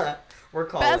 Yeah, we're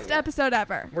calling Best it. episode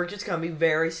ever. We're just gonna be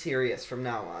very serious from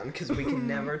now on because we can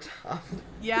never top.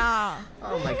 Yeah.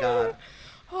 Oh my god.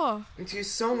 Oh, It's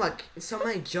just so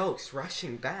many jokes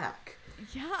rushing back.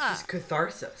 yeah. Just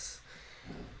catharsis.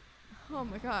 Oh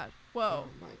my god. Whoa. Oh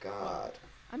my god.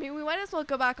 I mean, we might as well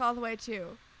go back all the way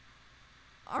to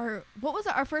what was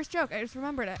our first joke? I just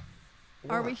remembered it.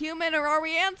 Are we What? human or are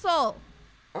we Ansel?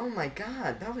 Oh my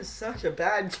god, that was such a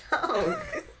bad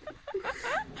joke.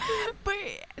 But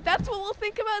that's what we'll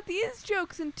think about these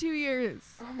jokes in 2 years.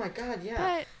 Oh my god, yeah.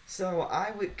 But So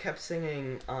kept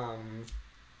singing,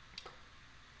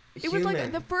 it was like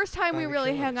Human the first time by we the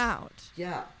really Killers. hung out.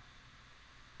 Yeah.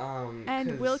 And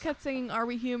 'cause- Will kept singing, "Are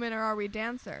we human or are we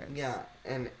dancers?" Yeah,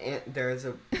 and there's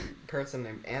a person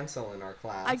named Ansel in our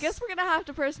class. I guess we're gonna have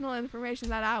to personal information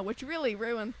that out, which really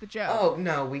ruins the joke. Oh,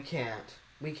 no, we can't.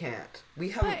 We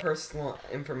haven't But- personal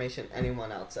information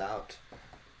anyone else out.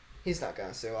 He's not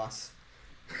gonna sue us.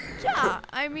 Yeah,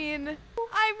 I mean,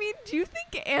 do you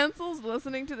think Ansel's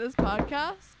listening to this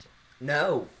podcast?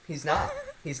 No, he's not.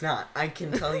 He's not. I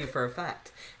can tell you for a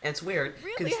fact. And it's weird.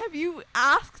 Really? 'cause- Have you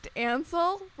asked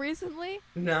Ansel recently?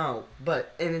 No,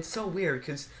 and it's so weird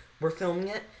because we're filming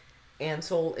it.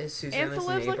 Ansel is Susanna's Ansel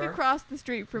lives neighbor. like across the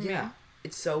street from Yeah, me.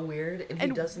 it's so weird, and he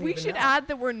And doesn't we even should know. add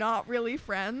that we're not really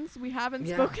friends. We haven't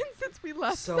Yeah. spoken since we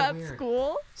left So that weird.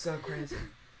 school. So crazy.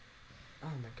 Oh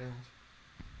my god.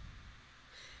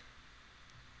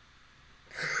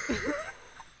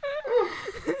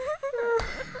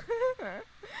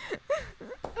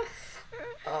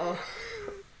 Oh.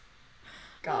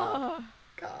 God. Oh,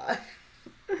 God.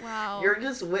 wow. You're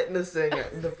just witnessing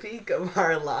the peak of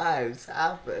our lives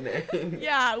happening.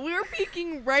 Yeah, we're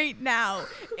peaking right now.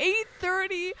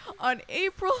 8:30 on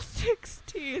April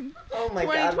 16th. Oh my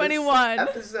god. 2021. This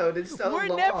episode is so We're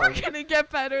long. never gonna get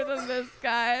better than this,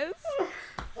 guys.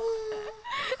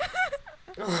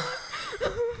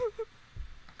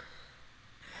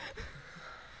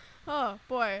 Oh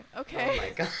boy. Okay.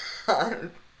 Oh my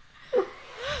god.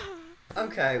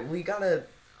 Okay, we gotta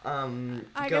I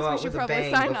guess go we out should with a probably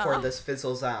bang sign before off. this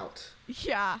fizzles out.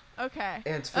 Yeah. Okay.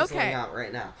 And it's fizzling Okay. out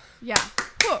right now. Yeah.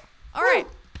 Whoa. All right.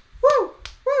 Woo!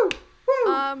 Woo!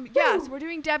 Woo! Yeah. So we're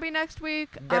doing Debbie next week.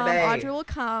 Debbie. Audrey will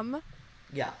come.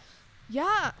 Yeah.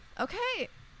 Yeah. Okay.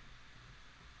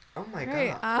 Oh my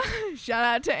Great. god. Shout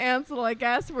out to Ansel, I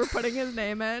guess. We're putting his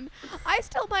name in. I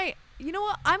still might. You know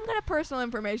what? I'm gonna personal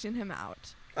information him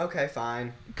out. Okay,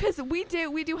 fine. Because we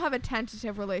do have a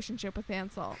tentative relationship with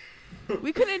Ansel.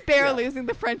 We couldn't bear Yeah. losing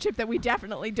the friendship that we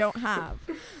definitely don't have.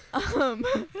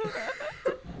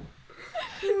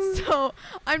 So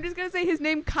I'm just gonna say his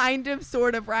name kind of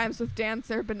sort of rhymes with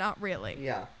dancer, but not really.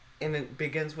 Yeah. And it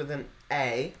begins with an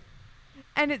A.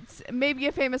 And it's maybe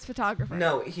a famous photographer.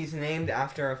 No, he's named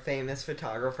after a famous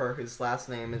photographer whose last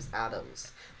name is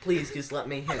Adams. Please, just let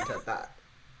me hint at that.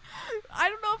 I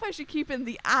don't know if I should keep in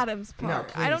the Adams No,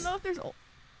 part. I don't please. know if there's.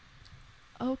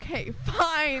 Okay,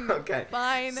 fine. Okay.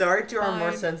 Fine. Sorry to our more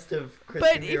fine. sensitive But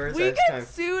Christian if viewers. we I just get kind of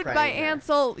sued by praying there.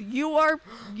 Ansel, you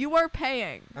are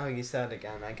paying. Oh, you said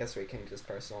again. I guess we can just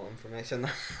personal information.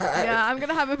 Yeah, I'm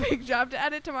gonna have a big job to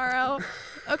edit tomorrow.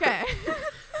 Okay.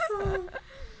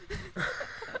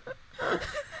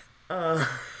 Uh,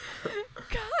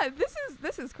 God,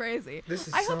 this is crazy. This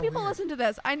is I so hope people weird. listen to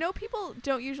this. I know people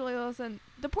don't usually listen.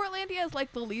 The Portlandia is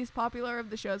like the least popular of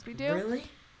the shows we do. Really?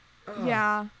 Oh,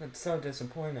 Yeah. That's so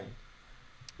disappointing.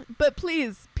 But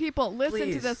please, people, listen to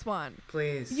Please. this one.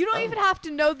 Please. You don't Oh. even have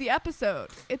to know the episode.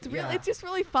 It's Yeah. it's just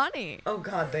really funny. Oh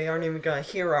God, they aren't even gonna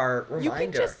hear our reminder. You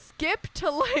can just skip to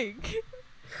like.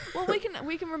 Well, we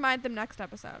can remind them next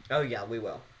episode. Oh yeah, we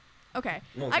will. Okay,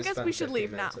 We'll I just guess spend we should 15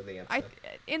 leave now. minutes of the episode.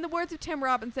 In the words of Tim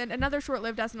Robinson, another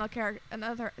short-lived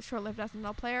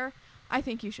SNL player, I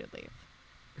think you should leave.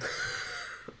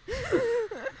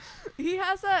 He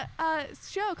has a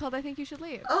show called I Think You Should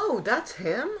Leave. Oh, that's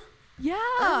him? Yeah.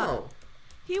 Oh.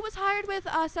 He was hired with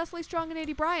Cecily Strong and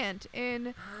Aidy Bryant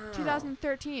in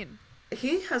 2013.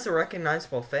 He has a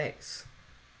recognizable face.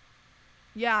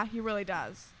 Yeah, he really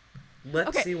does.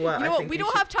 Let's see what you know I what? think We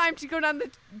don't have time to go down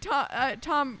the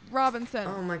Tom Robinson.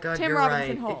 Oh my God, Tim you're Robinson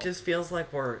right. hole. It just feels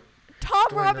like we're Tom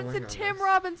dwindling Robinson, on Tim this.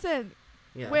 Robinson.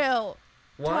 Yeah. Will.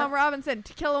 What? Tom Robinson,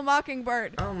 To Kill a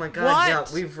Mockingbird. Oh my God, What? yeah,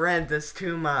 we've read this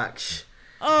too much.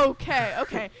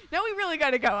 Okay. Now we really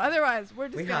gotta go. Otherwise, we're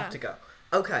just We gonna... have to go.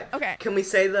 Okay. Okay. Can we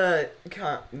say the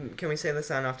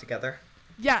sign off together?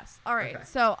 Yes. All right. Okay.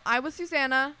 So I was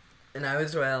Susanna. And I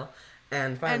was Will.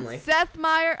 And finally, And Seth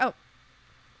Meyer. Oh.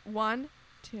 1,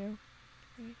 2,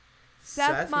 3.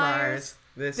 Seth Meyers.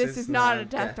 This is not a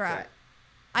death threat.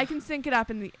 I can sync it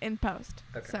up in post.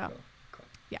 Okay. So Cool.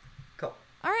 yeah. Cool.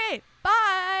 All right.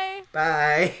 Bye.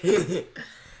 Bye.